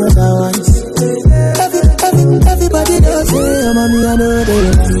tell me otherwise. Everybody does say, Mama, me, I know they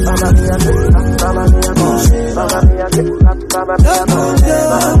Mama, me, I know. Mama, me, I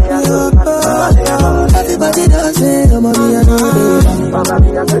know. Everybody does say, Mama, me, I know they Mama, me,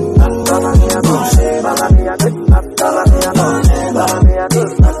 I know. Mama, me, I know. Mama, me, I know. Mama, me, I know.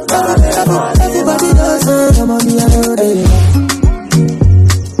 Mama, me, I know. Everybody does say, Mama, me, I know they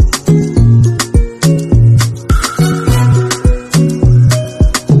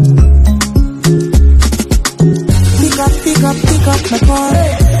Pick up my call,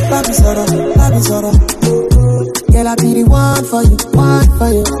 Babi Zoro. Girl, I'll be the one for you, one for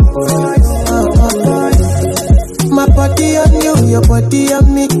you. My body on you, your body on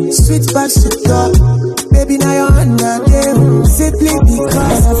me. Sweet but sweet girl. Baby, now you're under them. Simply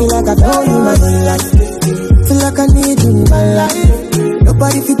because I feel like I know you my whole life. Feel like I need you in my life.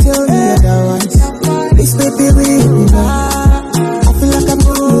 Nobody can tell me otherwise. This baby will be mine. I feel like I'm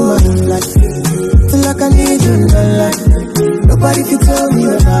knowing you my whole life. Feel like I need you in my life. Nobody can tell me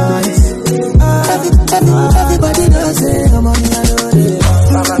otherwise. Everybody does it. I'm on me, I know it.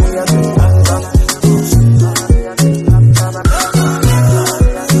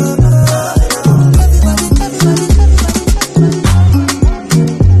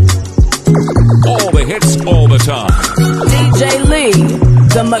 All the hits, all the time. DJ Lee,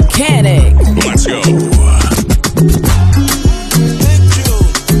 the mechanic. Let's go.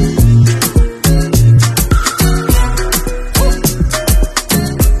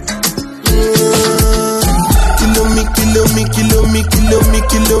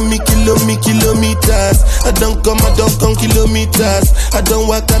 Kilometers. I don't come kilometers. I don't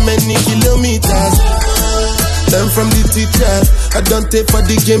walk that many kilometers. Learn from the teacher. I don't take for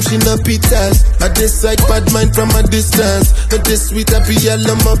the game, she no pitas. I decide bad mind from a distance. But this sweet happy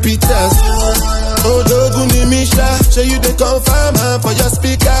yellow my pitas. Oh, Doguni Misha, show you the confirm for your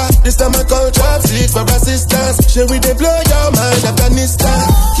speaker. This time I contract seek for assistance. Show we they blow your mind, Afghanistan.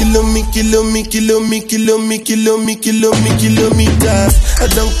 Kilometers. I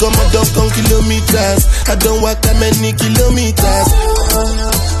don't come kilometers. I don't walk that many kilometers.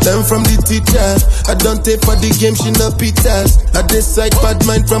 Learn from the teacher. I don't take for the game, she no pitas. I decide bad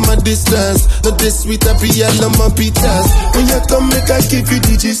mind from a distance. Not this sweet happy yellow my pitas. When you come make I give you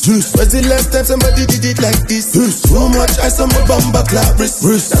digits. Was the last time somebody did it like this? Too much ice on my bumper clap wrist.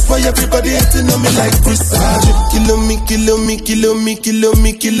 That's why everybody hating on me like Chris. Kilometers.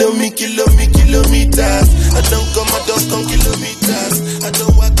 I don't come kilometers. I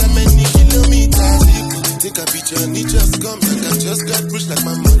don't walk that many kilometers. Take a picture and it just come. Like I just got rich, like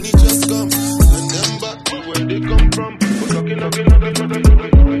my money just come. And them back where they come from.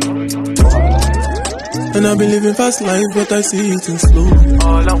 And I've been living fast life, but I see it in slow.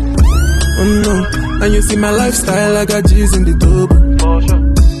 Oh no, and you see my lifestyle, I got G's in the double.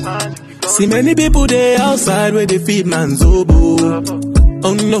 See many people there outside where they feed man's oboe.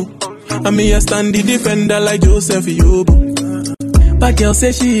 Oh no, and me a stand the defender like Joseph Yobo. But girl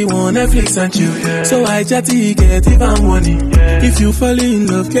say she want Netflix and chill, yeah. So I chatty get even money, yeah. If you fall in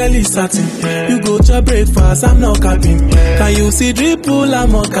love, girl is satin, yeah. You go to breakfast, I'm not capping, yeah. Can you see dripple,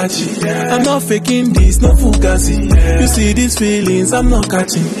 I'm not catching, yeah. I'm not faking this, no fugazi, yeah. You see these feelings, I'm not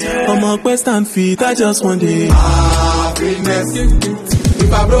catching, yeah. I'm on quest and feet, I just want it. Happiness.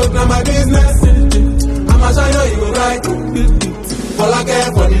 If I broke, now my business. I'ma show you go right. All I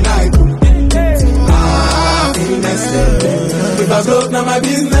care for the night. If I broke, now my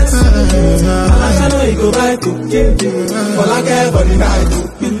business. I know you go right to. All I care for the night.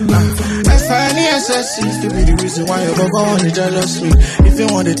 SSC to be the reason why your baba want to jealous me. If you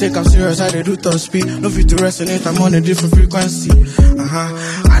want to take I'm serious, I do top speed. No fit to resonate, I'm on a different frequency.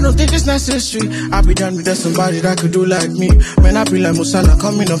 I don't think it's necessary. I'll be done with that somebody that could do like me. Man, I be like Musala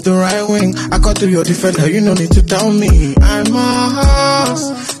coming off the right wing. I cut through your defender, you no need to tell me. I'm a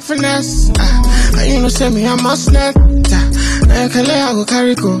horse, finesse. You know, say me, I'm a snack. Now you can lay, I go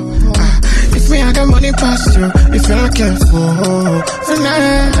carry go. If me, I got money past you. If you're not careful,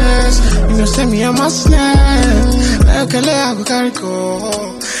 finesse. You know, say me, I'm a snack. Now you can lay, I go carry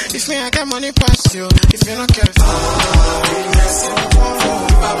go. If me, I got money past you. If you're not careful, finesse. If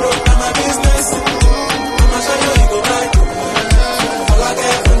I broke down my business, I'ma show you go back. All I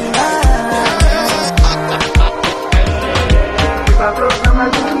get from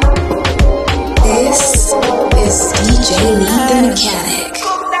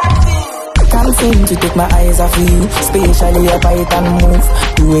take my eyes off you, especially your bite and move.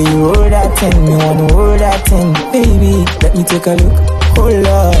 The way you roll that thing, me wanna roll that thing. Baby, let me take a look. Oh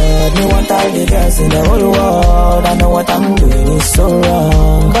Lord, me want all the girls in the whole world. I know what I'm doing is so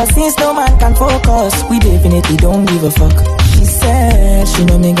wrong, but since no man can focus, we definitely don't give a fuck. She said she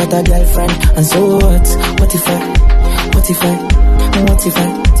know me got a girlfriend, and so what? What if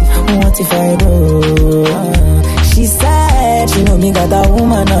I do? She said she know me got a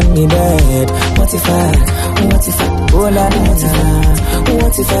woman on me bed. What if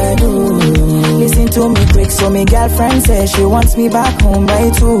I do? Listen to me quick, so me girlfriend says she wants me back home by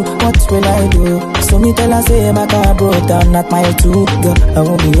 2. What will I do? So me tell her say my car broke down at mile 2. Girl, I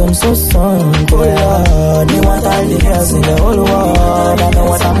won't be home so soon. Oh Lord, me want all the girls in the whole world. I know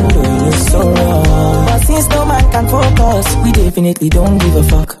what I'm doing is so wrong, but since no man can focus, we definitely don't give a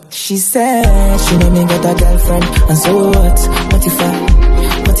fuck. She said she know me got a girlfriend, and so what? What if I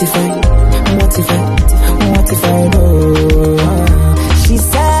do? She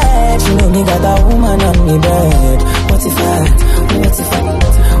said she know me got a woman on me bed. What if I do?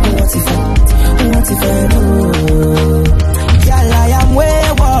 Girl, I am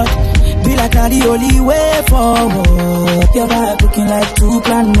wayward. Be like not the only way forward. Your vibe looking like 2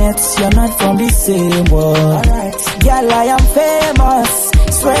 planets. You're not from the same world. Girl, I am famous.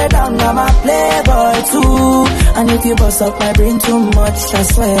 Swear down, I'm a playboy too. And if you bust up my brain too much, I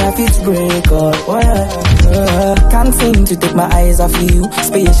swear I fit break up. Can't seem to take my eyes off you,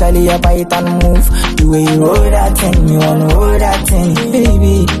 especially your bite and move. The way you roll that thing, you wanna roll that thing.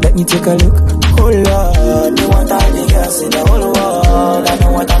 Baby, let me take a look. Oh Lord, you want all the girls in the whole world. I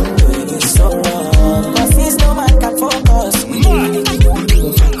know what I'm doing is so wrong, but since no man can focus, we don't give a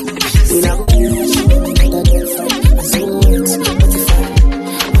fuck. We never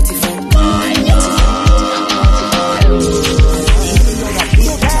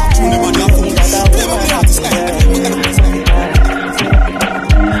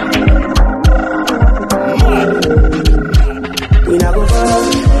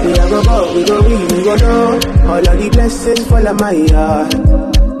we go know. All of the blessings fall on my yard.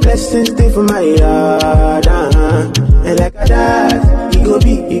 Blessings stay for my yard, And like a dad, he go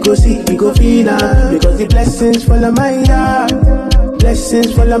be, he go see, he go feel, because the blessings fall on my yard.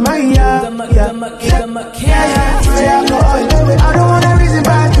 Blessings fall on my yard. I don't wanna reason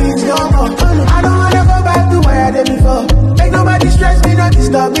bad things no more. I don't wanna go back to where I did before. Make nobody stress me, not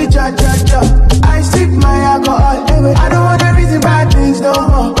disturb me, cha. I sip my alcohol. I don't wanna reason bad things no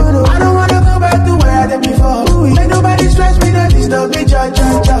more. I don't wanna go back to where I did before. Make nobody stress me, not disturb me, cha.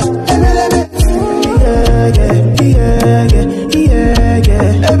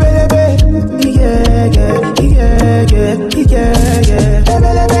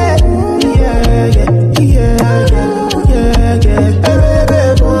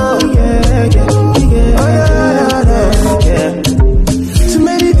 Too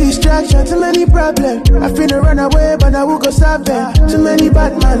many distractions, too many problems. I finna run away, but I will go solve them. Too many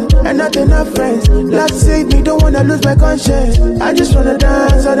bad men and not enough friends. Love save me, don't wanna lose my conscience. I just wanna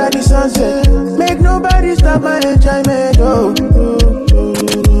dance under the sunset. Make nobody stop my enjoyment. Oh.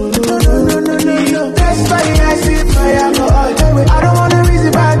 No. That's why I sip my alcohol. I don't wanna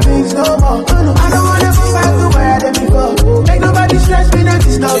reason bad things no more. I don't wanna go back to where I did before. Make nobody stress me, not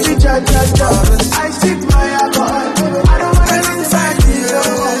disturb me, cha. I sip my alcohol. I don't wanna reason bad things no more.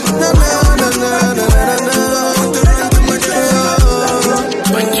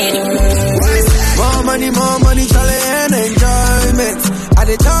 More money, Charlie, and enjoyment. At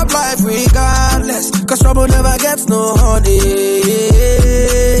the top life regardless, cause trouble never gets no honey.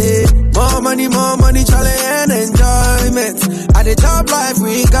 More money, Charlie, and enjoyment. At the top life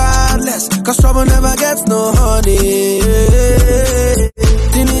regardless, cause trouble never gets no honey.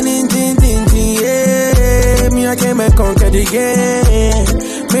 Yeah, me I came and conquered the game.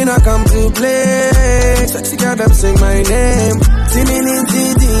 Me not come to play. Sexy girl, them sing my name.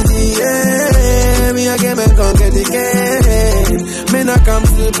 Yeah, me I came and conquered the game. Me not come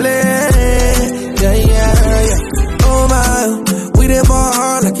to play. Yeah. Oh my, we dey ball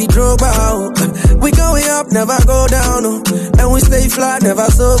hard like he drove out. We going up, never go down. And we stay flat, never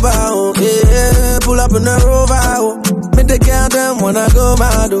sober. Yeah, pull up in the Rover. Make the girl them wanna go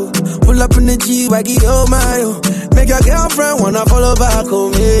mad. Pull up in the G-Waggy, oh my. Make your girlfriend wanna follow back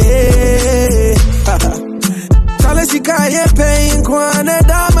home. Yeah. Charlie, she can't paying Kwana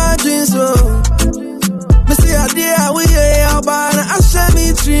damage, so me see a day we are about I share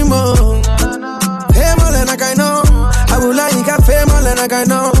me dream. Hey, more than I know. I will like a famous and I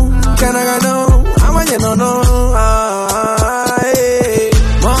know. Can I know? I want you to know.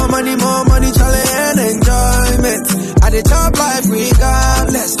 More money, Charlie, and enjoyment. At the top life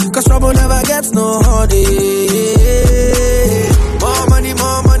regardless, cause trouble never gets no honey.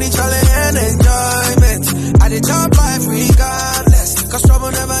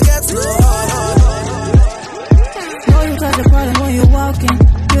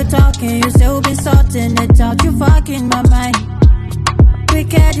 in my mind.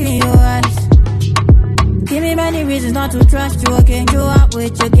 Wicked in your eyes. Give me many reasons not to trust you again. You out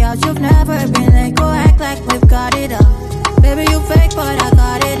with your girls, you've never been late. Go act like we've got it up. Baby, you fake, but I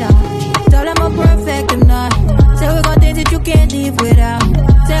got it up. Tell them I'm perfect, I'm not. Say we got things that you can't live without.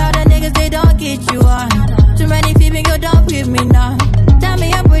 Say all the niggas, they don't get you on. Too many females, you don't with me now. Tell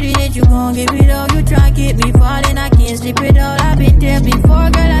me I'm pretty, that you gon' give it all. You try to get me falling, I can't sleep it all. I've been there before,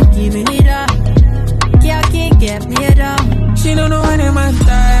 girl, I'm giving it up. Girl can't get me at all. She don't know when I'm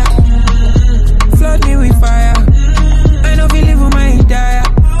tired. Flood me with fire. I know we live with my entire.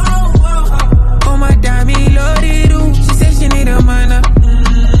 Oh my damn, he loaded you. She said she need a man up.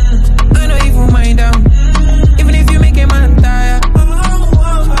 I know even mind down. Even if you make a man tired.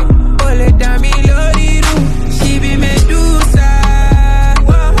 Oh let damn, he loaded you. She be Medusa.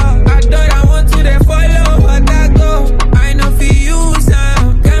 I thought I want to then follow what I go. I know for you,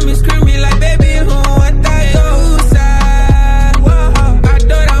 son. Got me screaming like baby, who what I go.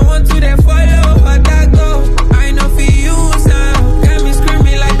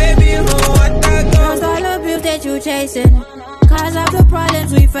 Chasing, cause of the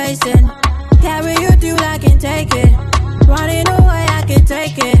problems we facing. Carry you through, I can take it. Running away, I can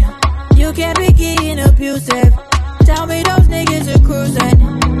take it. You can't be getting abusive. Tell me those niggas are cruising.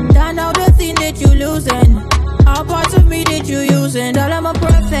 Don't know the thing that you losing. All parts of me that you using. Tell them I'm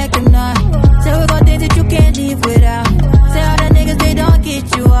perfect, I'm not. Say we got things that you can't live without. Say all the niggas, they don't get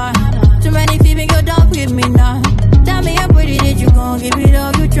you on. Too many females, you don't with me now. Tell me I'm pretty, that you gon' give it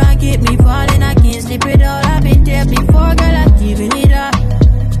up. You try to get me falling, I can't sleep it all. I've been there before, girl, I'm giving it up.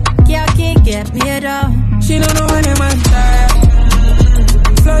 Girl can't get me at all. She don't know when I'm tired.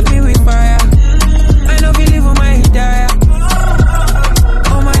 Flood me with fire. I know we live with my entire.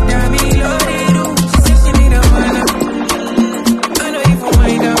 Oh my damn, he loaded you. She said she need a man up. I know you for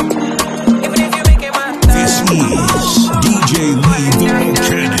mind out. Even if you make it man tired. This is DJ Lee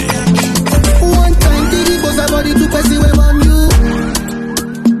Volcanic. One time did he bust a body to press it on you.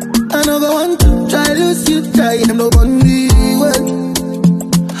 Another one to try lose you, try him no bundy well.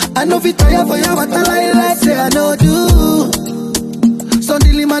 I know fi tire for you, but I like say I know do.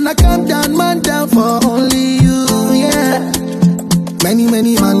 Suddenly man I calm down, man down for only you, yeah. Many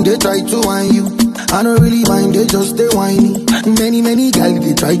man they try to whine you. I don't really mind, they just they whiny. Many guys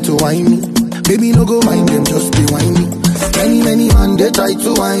they try to whine me. Baby no go mind them, just they whiny. Many man they try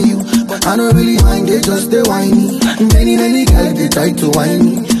to whine you, but I don't really mind, they just they whiny. Many guys they try to whine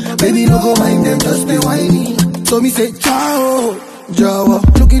me. Baby no go mind them, just be whiny. So me say ciao, Jawa.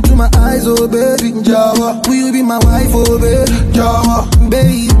 Look into my eyes, oh baby, Jawa. Will you be my wife, oh baby, Jawa,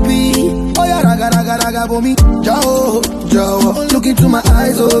 baby. Oh yeah, raga for me, Jawa. Look into my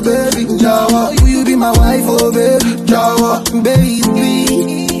eyes, oh baby, Jawa. Will you be my wife, oh baby, Jawa, baby.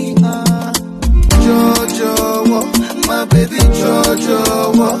 Jawa, my baby,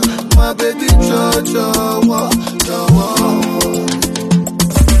 Jawa, my baby, Jawa.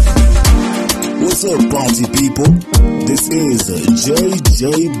 What's up, party people? This is JJ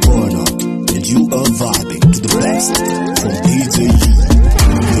Bono, and you are vibing to the best from DJ Lee.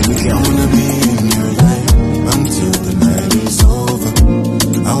 I wanna be in your life until the night is over.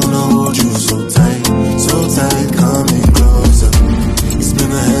 I wanna hold you so tight, coming closer. It's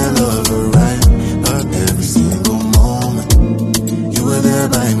been a hell of a ride, but every single moment you were there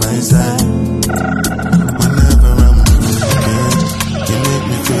by my side. Whenever I'm again, you make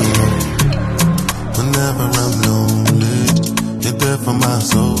me feel good. Whenever I'm lonely, you're there for my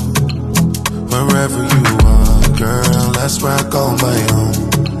soul. Wherever you are, girl, that's where I call my own.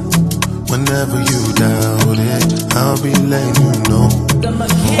 Whenever you doubt it, I'll be letting you know.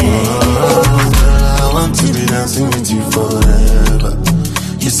 Oh, girl, I want to be dancing with you forever.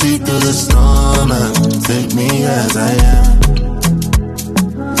 You see through the storm and take me as I am.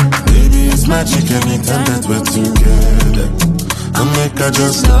 Baby, it's magic anytime that we're together. Come make I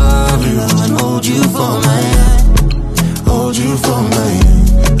just love you and hold you for my hand. Hold you for my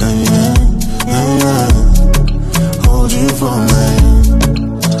hand, hold you for my hand,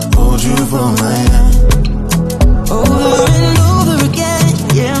 hold you for my hand. Over and over again,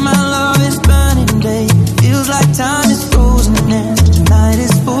 yeah, my love is burning, babe. Feels like time is frozen and tonight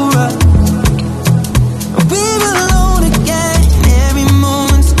is for us. We're alone again, every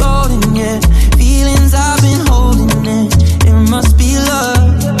moment's golden, yeah. Feelings I've been holding in, it must be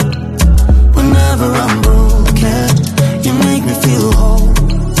love. Whenever I'm broken, you make me feel whole.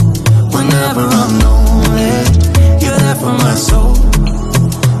 Whenever I'm lonely, you're there for my soul.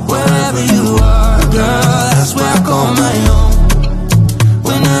 Wherever you are, girl, that's where I call my own.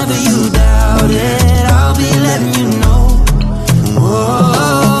 Whenever you doubt it, I'll be letting you know.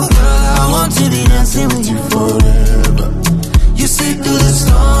 Oh, girl, I want to be dancing with you forever.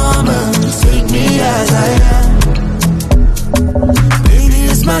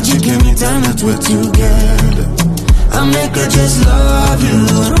 magic anytime that we're together. I make her just love you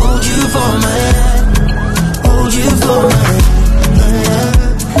and hold you for my hand, hold you for my hand,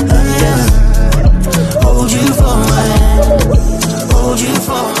 hold you for my hand, hold you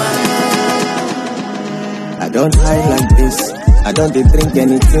for my hand. I don't hide like this, I don't drink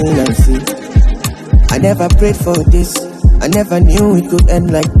anything I see. I never prayed for this, I never knew it could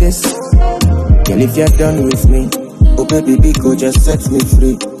end like this. Girl, if you're done with me, oh baby, Biko just set me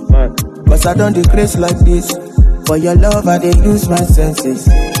free. Cause I don't decrease like this. For your love, I dey lose my senses.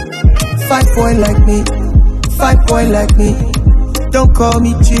 5 boy like me, 5 boy like me. Don't call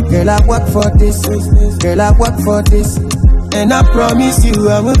me cheap, girl, I work for this. Girl, I work for this. And I promise you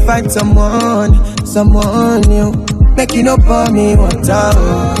I will find someone new. Make you no pour me water.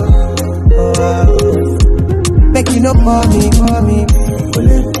 Make you no pour me.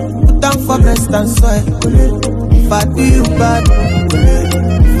 Put down for breast and sweat. If I do you bad,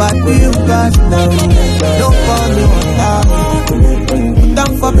 if I do you bad, no, don't pour me water. Put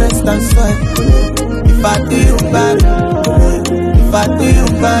down for breast and sweat. If I do you bad, if I do you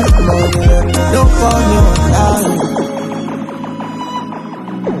bad, no, don't pour me water.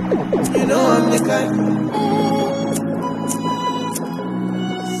 You know I'm the guy.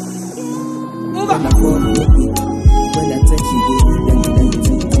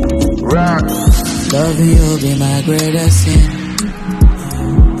 Loving you be my greatest sin.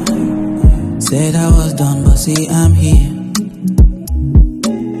 Said I was done, but see I'm here.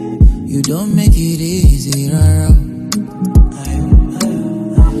 You don't make it easy, rara,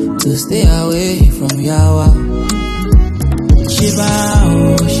 to stay away from Yawa. Shiba,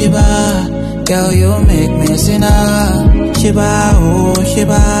 oh Shiba, girl you make me sinner. Shiba, oh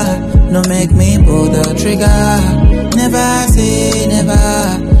Shiba, no make me pull the trigger. Never say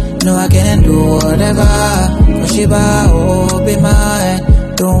never, no I can do whatever. For Shiba, oh be mine,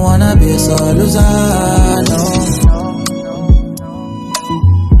 don't wanna be so loser, no.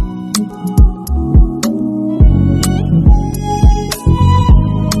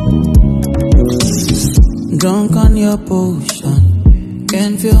 Drunk on your potion,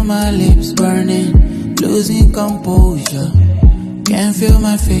 can feel my lips burning, losing composure. Can feel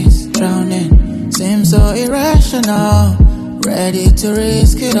my face drowning, seems so irrational. Ready to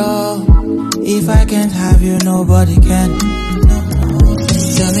risk it all. If I can't have you, nobody can. No.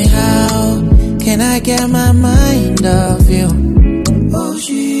 Tell me how can I get my mind off you? Oh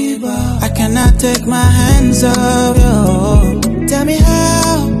Shiba, I cannot take my hands off you. Tell me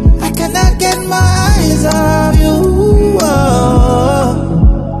how I cannot get my eyes off you. Oh.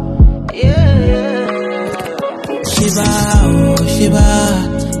 Yeah. Shiba, oh Shiba,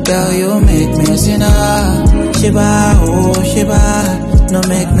 girl you make me sinner. Shiba, oh Shiba, no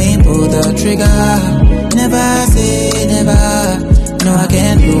make me pull the trigger. Never say never, no I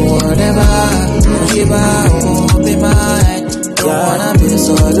can do whatever. Oh Shiba, oh be mine, don't wanna be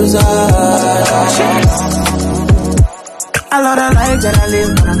so loser. I love the life that I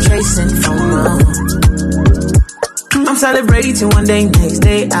live, but I'm chasing for more. I'm celebrating one day, next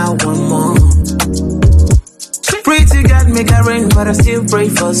day I want more. Pray to God make it rain, but I still pray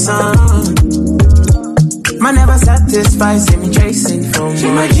for some. Man never satisfied, see me chasing for more. She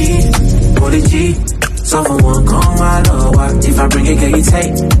my G, for the G. So for one, come my love. If I bring it, can you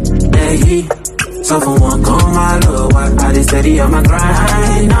take? Yeah, he. So for one, come my love. I just steady on my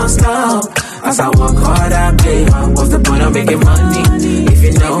grind, non stop. As I work hard, I play hard. What's the point of making money if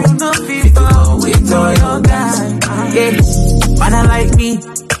you know you go with all your guys? Yeah, man, I like me.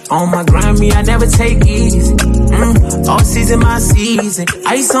 On my grind, me, I never take easy. All season, my season.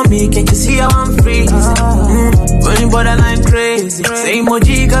 Ice on me, can't you see how I'm freezing? Running borderline crazy. Same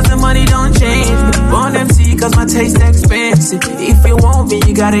OG, cause the money don't change me. Born MC, cause my taste expensive. If you want me,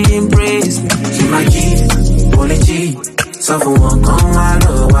 you gotta embrace me. She my G, bully G. So for one, come my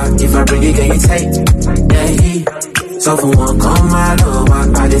love. If I bring it, can you take? Yeah, he. So for one, come my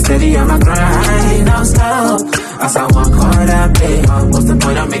love. I just steady on my grind, don't stop. As I work hard, I play hard. What's the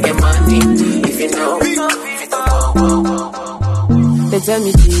point of making money if you know? They tell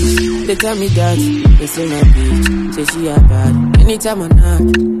me this, they tell me that. They say my bitch, say she a bad. Anytime I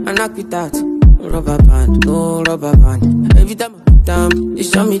knock it out. No rubber band, no rubber band. Every time I put down, they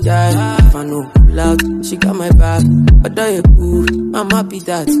show me that. If I know loud, she got my back. Although you cool, I'm happy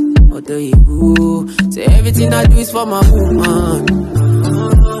that. Although you cool, say everything I do is for my woman.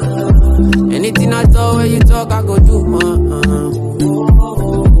 Anything I talk, when you talk, I go do,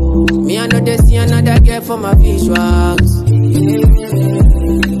 Me, I know they see another girl for my visuals.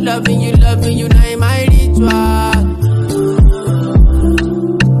 Loving you, now in my ritual.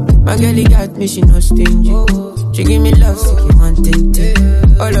 My girl, got me, she no stingy. She give me love, so you want it.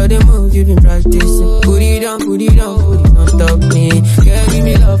 All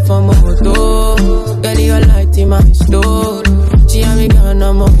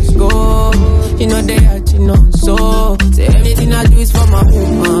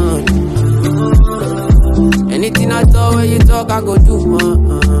So when you talk, I go do,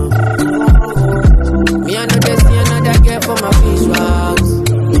 Me, I know they see another girl for my visuals.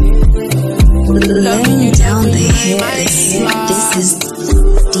 Laying down the hits. This is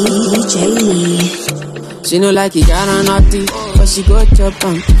DJ Lee. She no like it, got naughty, but she go chop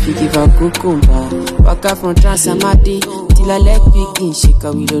and she give her cucumber. Walk out from Transamadi till I leg begin shake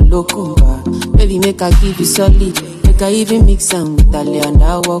her with a locumba. Baby, make her give you solid, make her even mix them with a lay and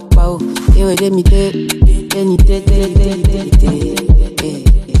I walk pow. Hey, wait, let me take. She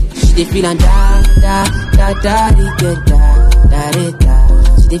dey feel and da da da da da da da.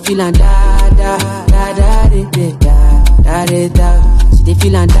 She dey feel and da da da da da da da. She dey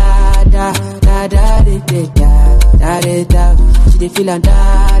feel and da da da da da da da. She dey feel and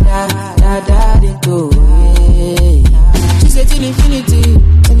da da da da da. She say till infinity,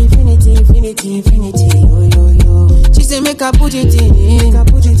 till infinity, infinity, infinity. Yo yo yo. She say make her put it in, make her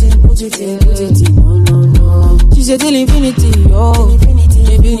put it in, put it in, put it in. No no no. She say till infinity, oh,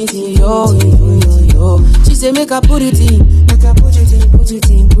 infinity, infinity, oh, infinity, oh. She say make her put it in, make her put it in, put it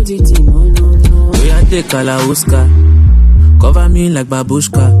in, put it in. No no no. We a take Kalauska, cover me like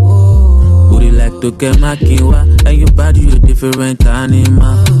babushka. Put it like Tokemakiwa, and your body a different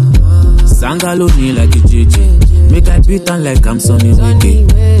animal. Sangalo me like a JJ. Make I beat on like I'm Sonny Wiki.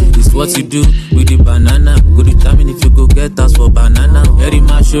 This what you do with the banana. Go determine if you go get us for banana. Very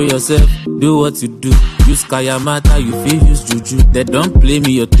much show yourself, do what you do. Use Kayamata, you feel use Juju. They don't play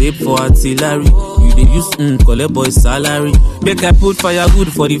me your tape for artillery. You dey use collect boy salary. Make I put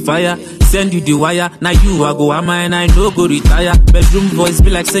firewood for the fire. Send you the wire. Now you I go ama and I no go retire. Bedroom voice be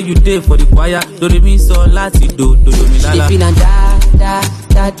like say you day for the choir. Do the me so lati do me lala. She dey feel and da da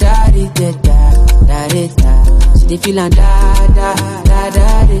da da da da da da. She dey feel and da da da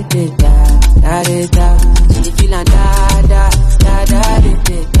da da da da. She dey feel and da da da da da da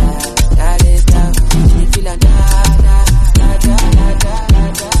da. She dey feel and da da da da da da.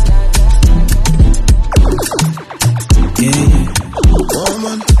 Yeah. 1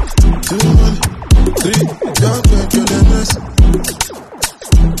 man, 2 man, 3. Don't kill a mess.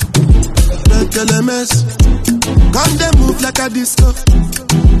 Don't kill a mess. Come they move like a disco.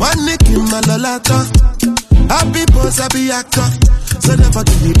 One nick in my lolata. Happy boss, happy actor. So never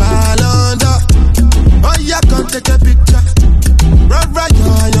give me ball under. Oh yeah, come take a picture. Run right,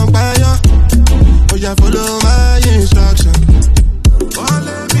 young buyer. Oh yeah, follow my instruction.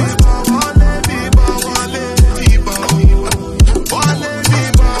 Wale biba, wale biba, wale biba. Wale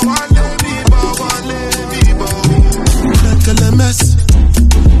biba, wale biba, wale biba. Like a mess.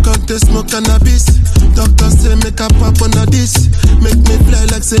 Come to smoke cannabis. Doctor say make a pop on a this. Make me fly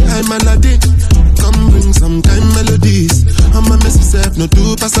like say I'm Aladdin. Come bring some kind melodies. I'm a messy self, no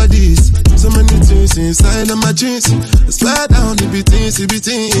two pass this. So many things inside of my jeans. I swear down the beatings. Like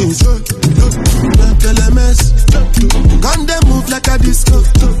a mess. Come they move like a disco.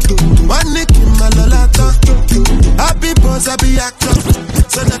 One nick in my lolata. Happy boss, happy actor.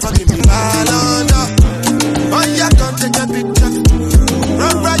 So never give me ball under. Oh yeah, come take a picture.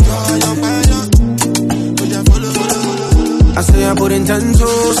 Run right, your fire. I say I put in 10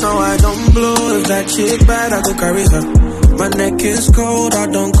 toes, now I don't blow. If that chick bad, I go carry her. My neck is cold, I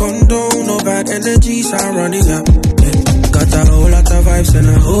don't condone. No bad energies, I'm running up. Yeah. Got a whole lot of vibes and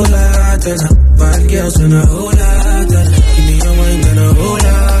a whole lot of bad girls and a whole lot of. Give me your wine and a whole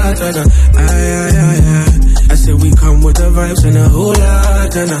lot of. I say we come with the vibes and a whole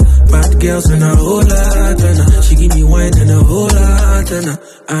lot of bad girls and a whole lot of. She give me wine and a whole lot of.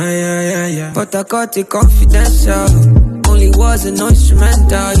 But I got it confidential. Only was an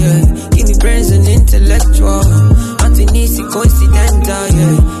instrumental, yeah. Give me brains and intellectual. Nothing easy, coincidental,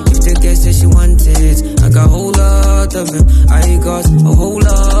 yeah. If the girl says she wanted, I got a whole lot of them. I got a whole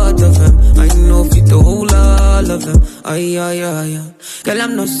lot of them. I know fit a whole lot of them. Ay. Girl,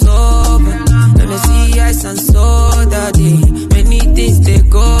 I'm not sober. Let me see ice and soda, many things they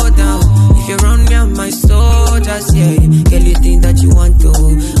go down. If you're around me, I'm my soldiers, yeah. Girl, you think that you want to?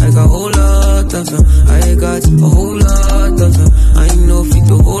 I got a whole lot of them. I got a whole lot of them. I know fit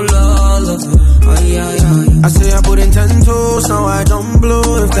a whole lot of them. Ay. I say I put in 10 toes, now I don't blow.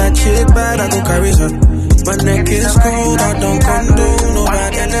 If that chick bad, I go carry her. My neck is cold, I don't condone. No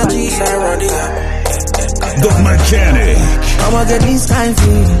bad energies, I run it up. The Mechanic. I'ma get this kind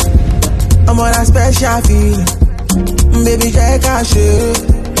feeling. I'm on that special feeling. Baby, check out shit.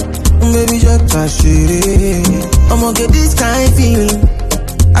 Baby, check out shit. I'ma get this kind feeling.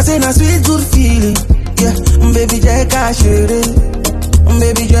 I say na sweet good feeling. Yeah, baby, check out shit.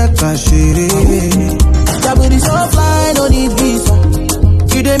 Baby, check out shit. That booty so fly, no need visa.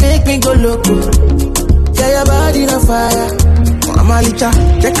 You dey make me go loco. Yeah, your body on fire. I'ma Malicha,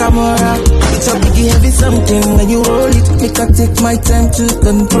 check camera. It's a biggie heavy something when you hold it. Make I take my time to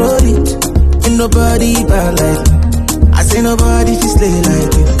control it. Ain't nobody bad like me. I say nobody fi slay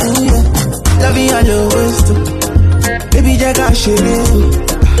like you. Oh yeah, love you all your ways too. Baby, Jack, I share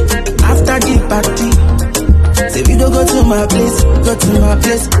it. After the party, say we don't go to my place, go to my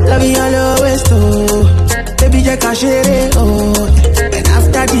place. Love you all your ways too. Baby, Jack, I share it. Oh, and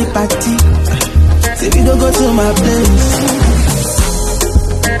after the party, say we don't go to my place.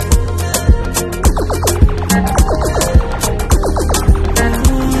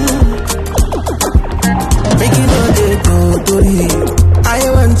 I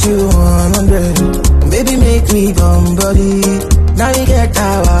want you 100. Baby, make me come body. Now you get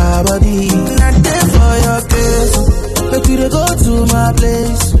our body. Not there for your place. Make you go to my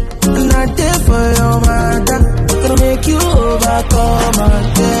place. Not there for your mother. Gonna make you overcome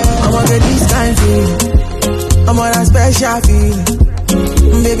again. I want get this kind of feeling. I want a special feeling.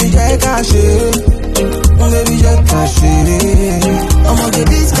 Baby, just cash it. Baby, just cash it. I want get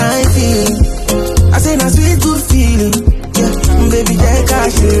this kind of feeling. I say na sweet good feeling. Baby, just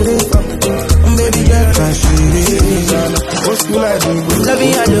cash it. Baby, just cash it. What's cool like me? Love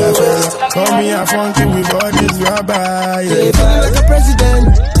me at your waist. Call me a funky with all this rabbi. Yeah, feel like a president.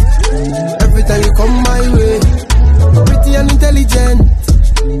 Every time you come my way, pretty and intelligent.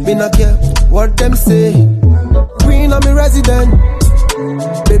 Me not care what them say. Queen of me resident.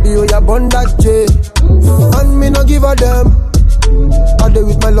 Baby, oh ya born that J. And me no give a damn. I do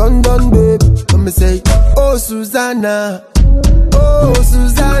with my London babe. And me say, oh Susanna, oh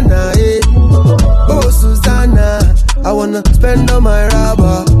Susanna, eh. Oh Susanna, I wanna spend on my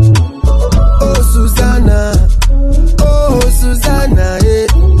rubber. Oh Susanna, eh.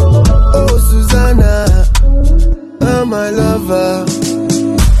 Oh Susanna, oh my lover.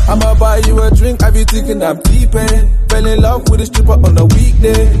 I'ma buy you a drink, I be thinking I'm deep-end. Fell in love with a stripper on a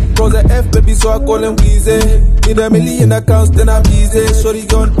weekday. Bros a F, baby, so I call him Weezy. Need a million accounts, then I'm easy. Shorty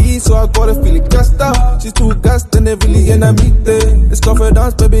on E, so I gotta feel it gassed out. She's too gassed, then they really in a meet there. It's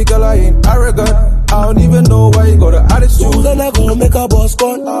confidence, baby girl, I ain't arrogant. I don't even know why you got the attitude. Susanna gon' make a boss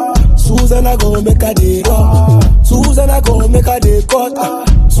cut. Susanna gon' make a day cut. Susanna gon' make a day cut.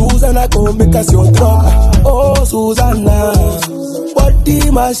 Susanna gon' make us your truck. Oh Susanna,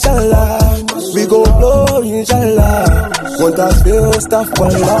 body mashallah, we go blow inshallah. Want us real stuff for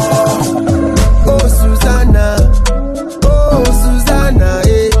love. Oh Susanna,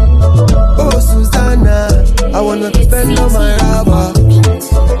 eh. Oh Susanna, I wanna spend on my rubber.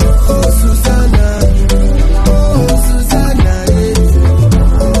 Oh Susanna, eh.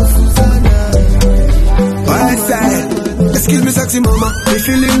 Oh Susanna. Why side? Excuse me, sexy mama, me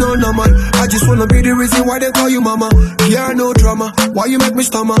feeling no normal. I just wanna be the reason why they call you mama. Yeah, no drama, why you make me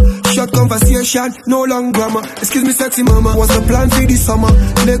stammer? Short conversation, no long grammar. Excuse me, sexy mama, what's the plan for this summer?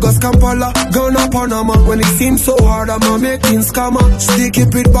 Lagos, Kampala, Ghana, Panama. When it seems so hard, I'ma make things scammer. Still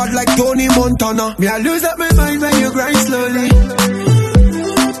keep it bad like Tony Montana. Me, I lose up my mind when you grind slowly.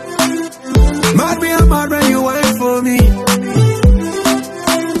 Mad me, I'm mad when you wait for me.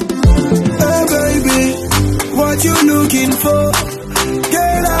 Hey baby, what you looking for?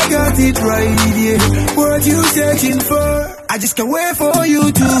 Girl, I got it right here. What you searching for? I just can't wait for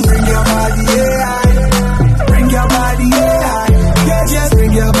you to bring your body, yeah. Bring your body, yeah. Yeah, just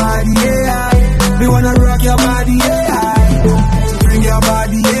bring your body, yeah. We wanna rock your body, yeah. Bring your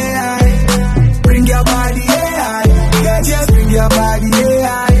body, yeah. Bring your body, yeah. Yeah, just bring your body,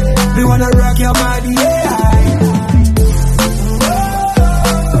 yeah. We wanna rock your body, yeah.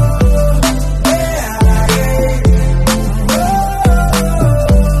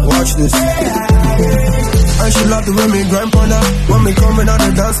 Watch this. And she love the way me grind on her. When me coming out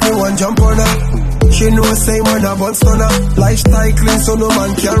the dance, me one jump on her. She know same when I bun stunner. Lifestyle clean so no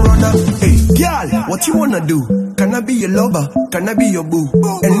man can run her. Hey, girl, what you wanna do? Can I be your lover? Can I be your boo?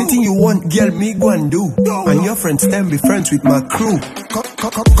 Anything you want, girl, me go and do. And your friends can be friends with my crew.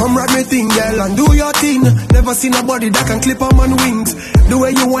 Come ride me thing, girl, and do your thing. Never seen a body that can clip on man wings. The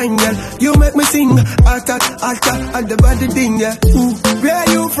way you whine, girl, you make me sing. Alta, and the body thing, yeah. Ooh, where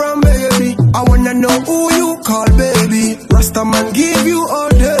you from, baby? I wanna know who you call, baby. Rasta man give you all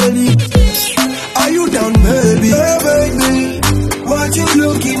daily. Are you down, baby? Hey, baby, what you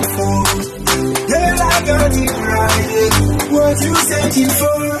looking for? Girl, I got it right. What you searching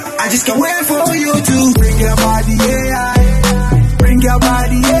for? I just can't wait for you to bring your body, yeah. Bring your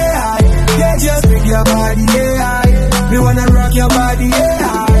body, yeah. Yeah, just bring your body, yeah. We wanna rock your body,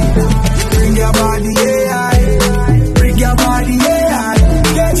 yeah. Bring your body, yeah. Bring your body, yeah.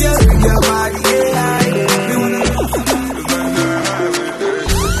 Yeah, just bring your body, yeah. We wanna rock your body.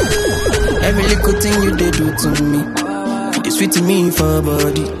 Every little thing you did do to me, it is sweet to me if your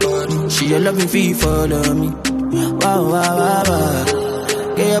body. She your loving fee follow me. Wow, wow, wow, wow.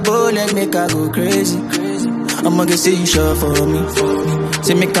 Get your bullet, make her go crazy. I'ma get say you sure for me.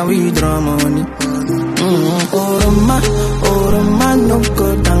 Say make her withdraw money. Oh, Roma, no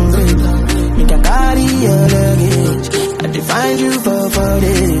go downgrade. Make her carry your luggage. I define you for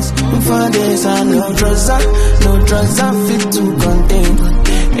days. For days, I no trust, fit to contain.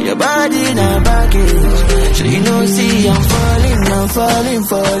 And your body in a baggage. So you know, see, I'm falling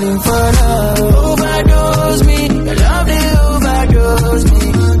for love. Overdose me, your love they overdose me.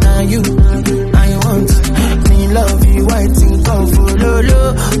 Now you, I want me love you, waiting, come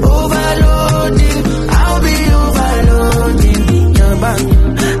follow, overloading. I'll be overloading your bank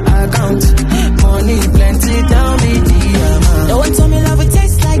account. Money plenty, tell me the amount. Don't want tell me love will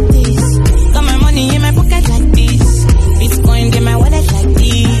taste like this. Got my money in my pocket like this. Bitcoin in my wallet like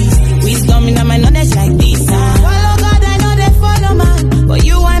this. Wisdom in my knowledge like this. Follow God, I know they follow man. But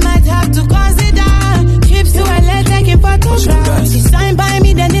you, I might have to consider. Trips to LA taking photographs. If signed by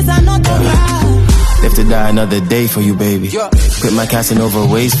me, then it's another rap. Live to die another day for you, baby. Quit my Casanova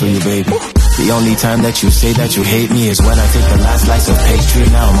ways for you, baby. The only time that you say that you hate me is when I take the last slice of pastry.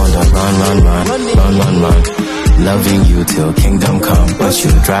 Now I'm on the run. Loving you till kingdom come, but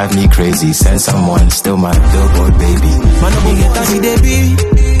you drive me crazy. Send someone, still my billboard baby. Man, no get as it be.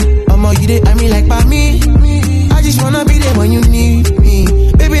 You dey, I mean like by me. I just wanna be there when you need me.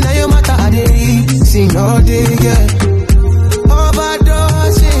 Baby, now your matter I dey sing all day, yeah.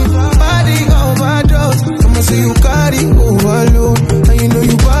 Overdose, body overdose. I'ma say you carry overload, and you know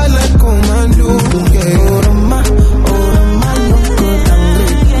you bad like commando, yeah. Oh Roma, no go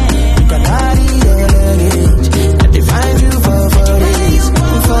downgrade. You can carry your luggage. I define you for days.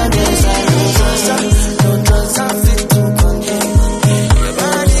 For days, I don't trust, fit to contain.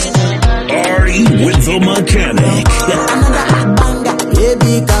 With the mechanic. Another hot banger.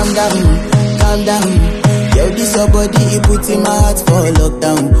 Baby, calm down. Yo, this your body, it puts in my heart for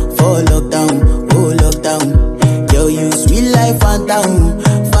lockdown. Oh lockdown. Yo, you sweet life, phantom.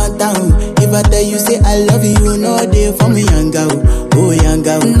 If I tell you say I love you, you know they for me, young girl. Oh, young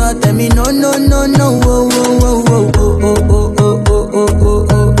girl. No, tell me no. Oh.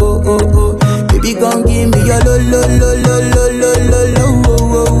 Baby, gon' give me your lo.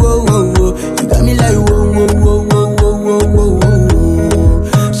 You got me like whoa.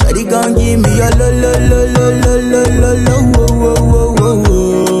 Shawty gon' give me your lo.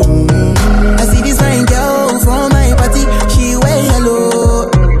 I see this fine girl from my party, she wear yellow.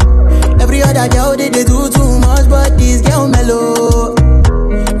 Every other girl they do too much, but this girl mellow.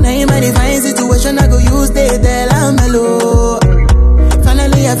 Now in my divine situation, I go use they tell I'm mellow.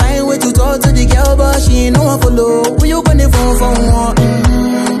 Finally I find way to talk to the girl, but she ain't no one follow. When you gonna phone for one?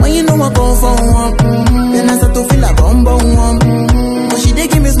 When you know I come for one, then I start to feel a bum. But she dey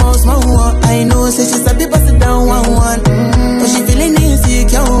give me small one. I know, say she's a people sit down one. But she feeling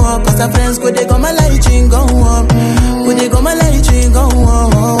insecure, cause her friends could they come a light ring go on. Baby,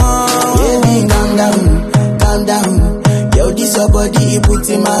 calm down. Yo, this your body, it puts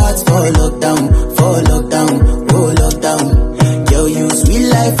in my heart for lockdown. Yo, you sweet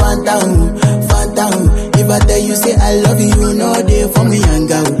life, phantom. If I tell you say I love you, you know they for me, young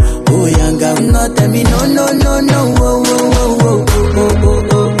girl. Oh, young girl. No, tell me no. Oh.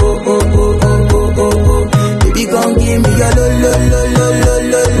 Baby, gon' give me your lo.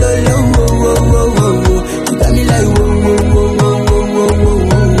 You got me like whoa.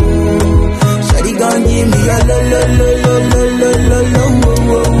 Shawty gon' give me your lo.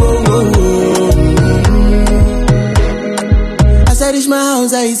 As I reach my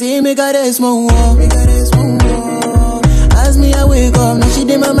house, I see me got a small wall. As me I wake up, now she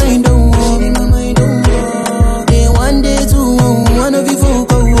did my mind don't walk. Day one, day two, one of you folk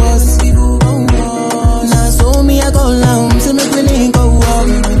go was. Now so me I go down, see me feeling go walk.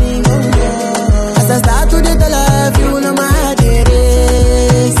 As I start to the life, you know my heart it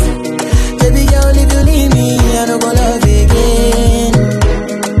is. Baby girl, if you leave me, I don't go love again.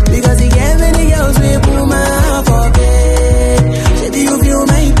 Because you gave many girls we put my heart for bed. Baby, you feel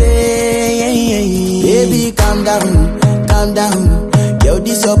my pain. Baby, calm down. Yo,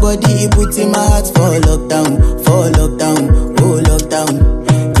 this your body, it puts in my heart for lockdown.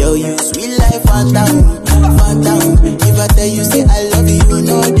 Yo, you sweet life, phantom. If I tell you say I love you, you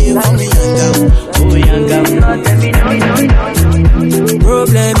know they for me, young girl. Oh, young girl,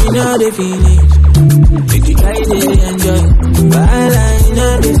 Problem in all the feelings. Make you try to enjoy. Byline in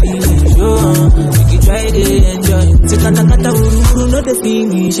all the feelings. Make you try to enjoy. Kata uru no the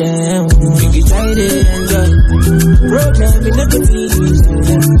finish. Make you try to enjoy. Problem in the feelings.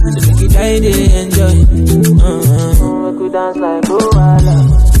 So make you try to enjoy. I could dance like oh.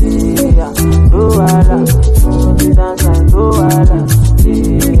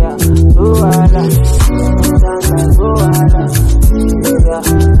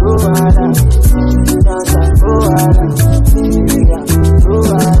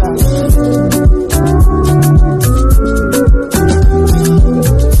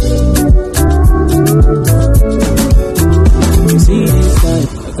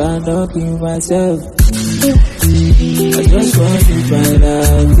 myself. I just want to find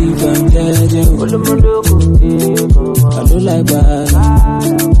out if I'm judging. I don't like bad.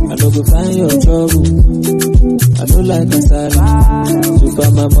 I don't go find your trouble. I don't like a salad. So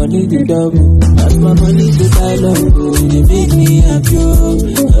far my money the double. As my money to buy long, it make me happy.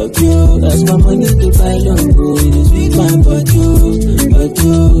 As my money to buy long, it is with my body.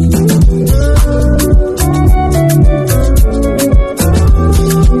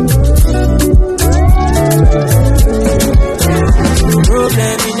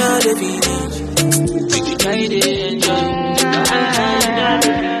 Problem in all the village. We can try to enjoy.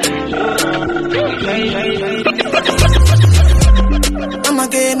 I'ma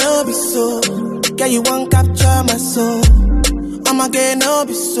get no be so. Girl, you won't capture my soul. I'ma get no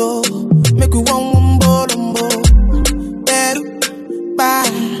be so. Make you one wumbo lumbo. Beru, bye.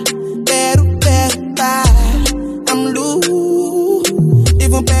 I'm loose.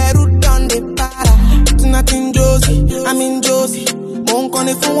 Even Peru done the para. Tonight in Josie, I'm in Josie. Won't call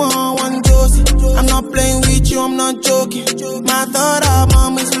if you want Josie. I'm not playing with you, I'm not joking. My thought of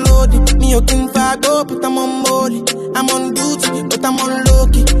mom is loaded. Me you can go, but I'm on molly. I'm on duty, but I'm on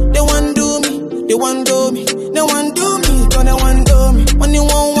low-key. They want do me, they want do me. They want do me, cause they want do me. When you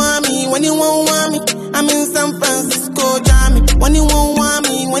won't want me, when you won't want me, I'm in San Francisco, Jammy. When you won't want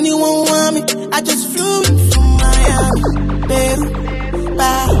me, when you won't want me, I just flew in from Miami. Peru,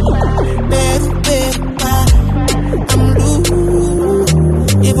 bye. I'm loose.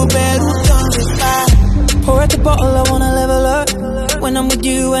 Even Peru done the bye. Pour out the bottle, I wanna level up. When I'm with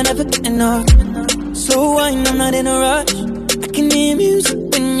you, I never get enough. Slow wine, I'm not in a rush. I can hear music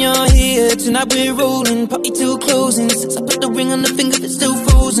when you're here. Tonight we're rolling, party till closing. Since I put the ring on the finger, it's still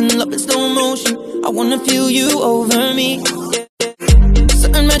frozen. Love in slow motion, I wanna feel you over me. Yeah.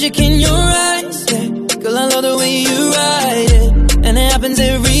 Certain magic in your eyes, yeah. Girl, I love the way you ride it. And it happens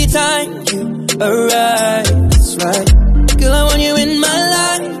every time you arrive. That's right. Girl, I want you in my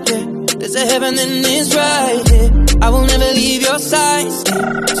life, yeah. There's a heaven and it's right here. I will never leave your side,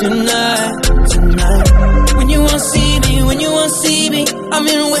 tonight. When you won't see me, I'm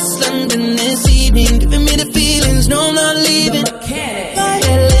in West London this evening. Giving me the feelings, no I'm not leaving. My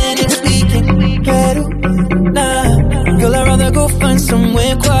Atlantic speaking, Peru, nah. Girl, I'd rather go find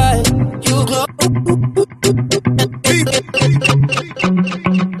somewhere quiet. You go.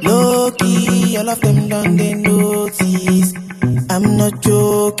 Low-key, all of them done they notice. I'm not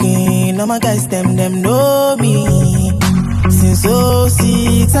joking, all my guys, them know me. Since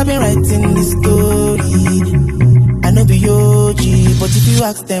 06, I've been writing this story. I know be OG, but if you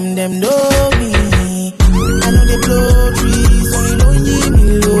ask them know me. I know they blow trees, so you don't give me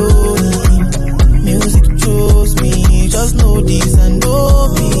lonely. Music chose me, just know this and know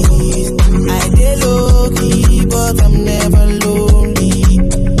peace. I dey low-key, but I'm never lonely.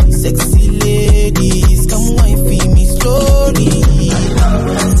 Sexy ladies, come wine for me slowly.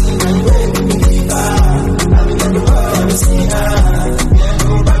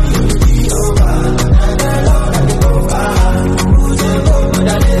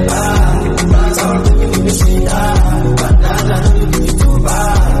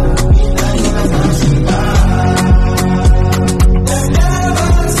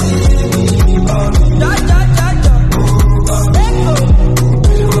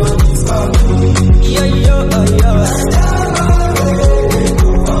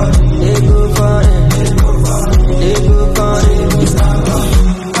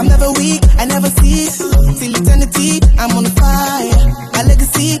 I'm on fire, my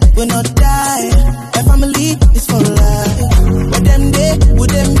legacy will not die. My family is for life. Where them day, would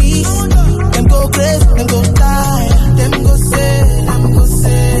them be? Them go crazy, them go die. Them go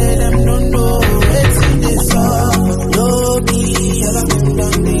say, them don't know. It's in this song. Low-key, all of them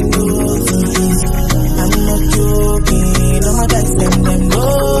done they know this. I'm not joking, all my guys, them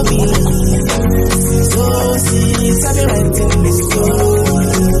know me. So since I've been writing this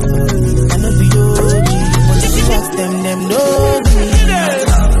story, I know be OG. Them know me.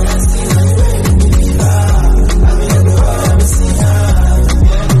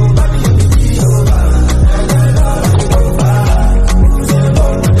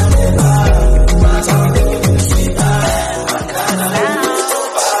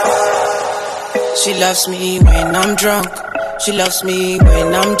 She loves me when I'm drunk. She loves me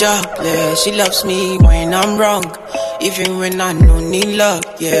when I'm jobless. She loves me when I'm wrong. Even when I don't need love.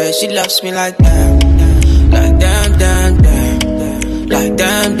 Yeah, she loves me like that. Like damn, damn, damn, like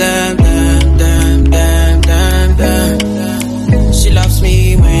damn, damn, damn, damn, damn, damn, damn. She loves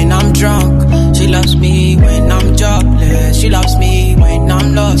me when I'm drunk. She She loves me when I'm jobless. She loves me when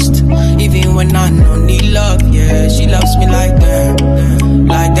I'm lost. Even when I don't need love, yeah. She loves me like them,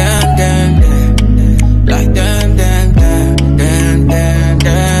 like them, them. Like them, them, them, them, them,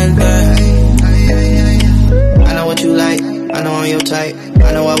 them, them. I know what you like, I know I'm your type.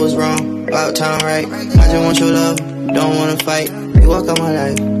 I know I was wrong, about time right. I just want your love, don't wanna fight. You walk on my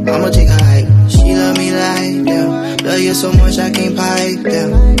life, I'ma take a hike. She love me like them, love you so much I can't pipe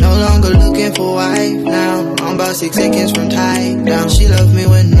them. No longer looking for wife now, I'm about 6 seconds from tied down. She love me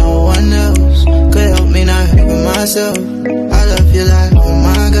when no one else could help me not hurt myself. I love you like, oh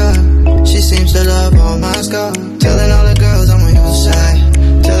my God. She seems to love all my scars. Telling all the girls I'm on your side.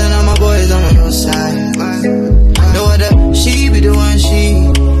 Telling all my boys I'm on your side. No other, she be the one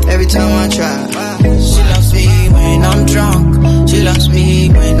every time I try. She loves me when I'm drunk. She loves me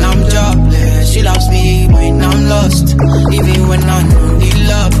when I'm jobless. She loves me when I'm lost. Even when I don't need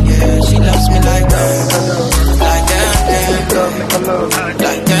love, yeah. She loves me like that. Like that,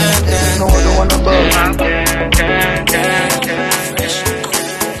 like that,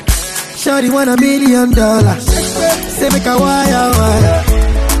 Shawty want $1 million. Say make a wire.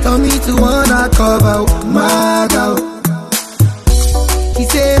 Tell me to wanna cover my girl. He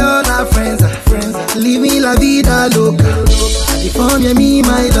say all our friends are leave me la vida loca. If I'm me,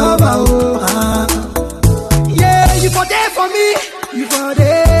 my lover, oh. Yeah, you for there for me. You for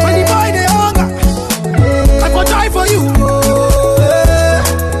there. When the boy they hunger, I for die for you, oh.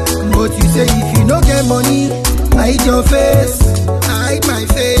 But you say if you don't get money, hide your face. Hide my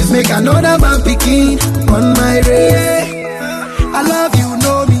face. Make another man picking on my race. I love you,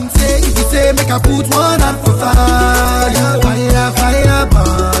 no mean say. If you say make I put one hand for fire, fire,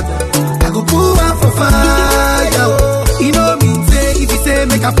 burn. I go put one for fire. You know mean say. If you say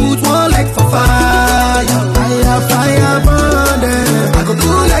make I put one leg for fire, fire, burn. I go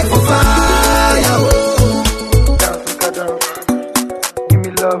put leg for fire. Give me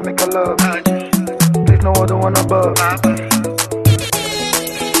love, make a love. There's no other one above. Dance,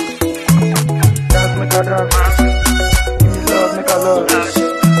 make a dance. Give me love, make a love. There's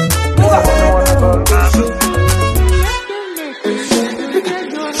no other one above.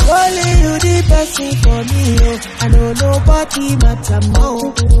 Only you the person for me, oh. I know nobody matter more.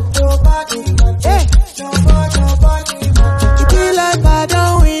 Nobody matter. Hey. Nobody matter. It be like I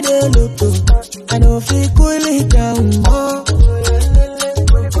don't win the lotto. I know if you cool it down, oh.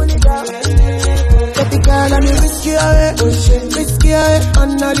 Girl, I'm risky away, risky away on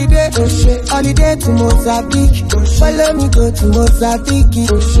holiday, holiday to Mozambique. Follow me, go to Mozambique.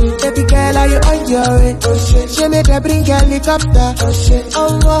 Baby girl, are you on your way? She made her bring helicopter.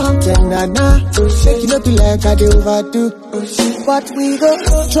 Oh, Janana, you know be like I do overdo. But we go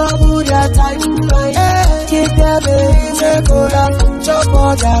trouble that time, keep them in go down, chop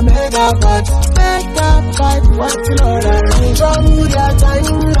all the mega pot, make that fight, what you know that trouble that time,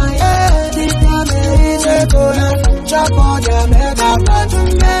 keep them go down, chop all the mega pot,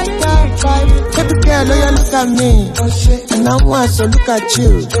 make that fight. Baby girl, oh you look at me, and I want to look at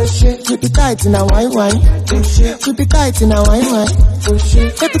you. Keep it tight in a wine, keep it tight in a wine.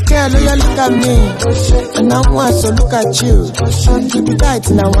 Baby girl, oh you look at me, and I want to look at you. Keep it tight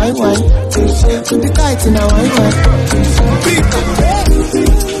in a wine, keep it tight in a wine.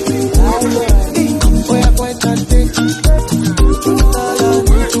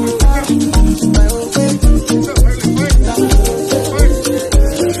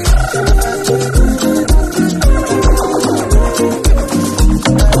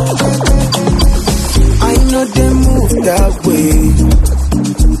 I know they move that way.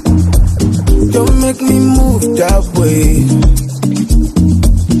 Don't make me move that way.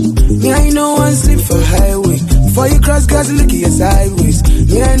 Me, I know one sleep for highway. Before you cross gas, look at your sideways.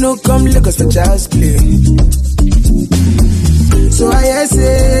 Me, I know come Lagos for child's play. So I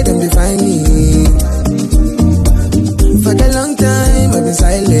say, don't be find me. For the long time, I've been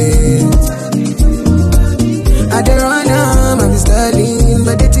silent. I don't run out, I've been studying.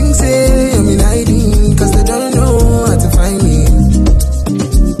 But they think say, I'm in hiding. Cause they don't know how to find me.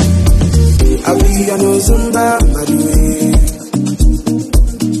 I be on no Zumba, by the way.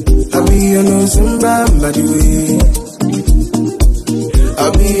 I be on no Zumba, by the way. I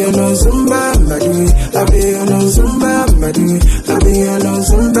be on no Zumba, by the way. I be on no Zumba, by the way. I be on no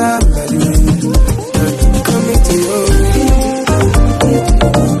Zumba, by the way. Coming to you.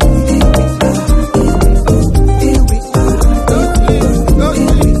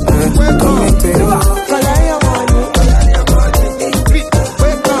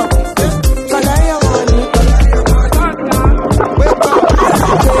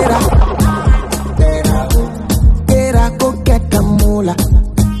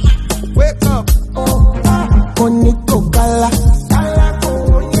 Wake up. Koniko kala.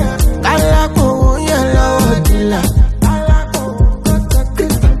 Kala ko yellow dilla.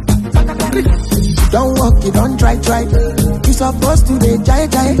 Don't walk, you don't try. You supposed to be jai.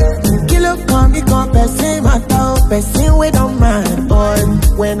 Kilo come, you come, person matter, person we don't mind, boy.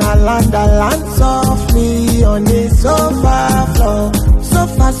 When I land softly on the sofa floor. So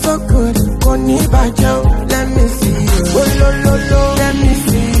far so good, Koni Bajo, let me see you. Oh lo lo lo, let me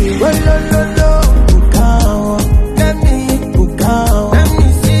see you. Oh lo lo lo, bukao, let me bukao. Let me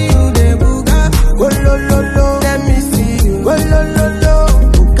see you, de buga. Oh lo lo lo, let me see you. Oh lo lo lo,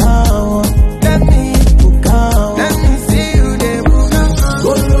 bukao, let me bukao. Let me see you, de buga.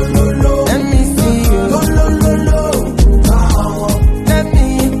 Oh lo lo lo, let me see you. Oh lo lo lo, bukao, let me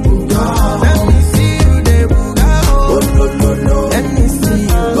bukao. Let me see you, de buga. Oh lo lo lo, let me see.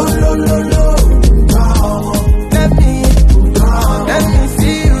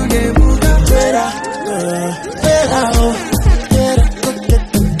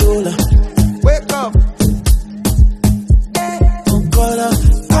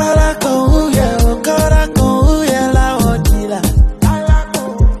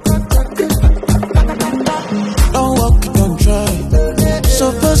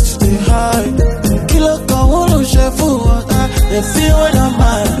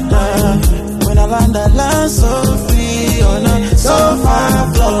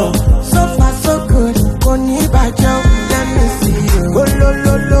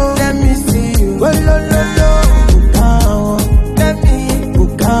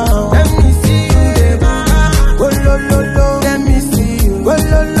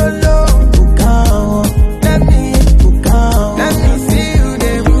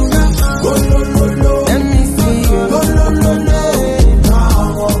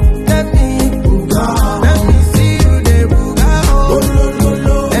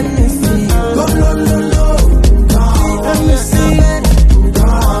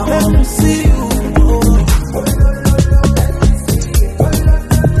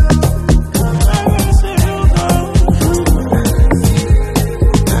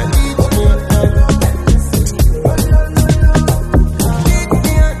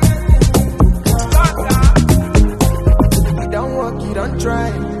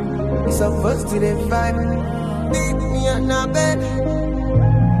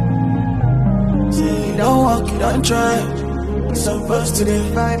 Don't walk, you don't try. Supposed to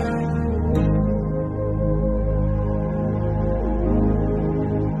define.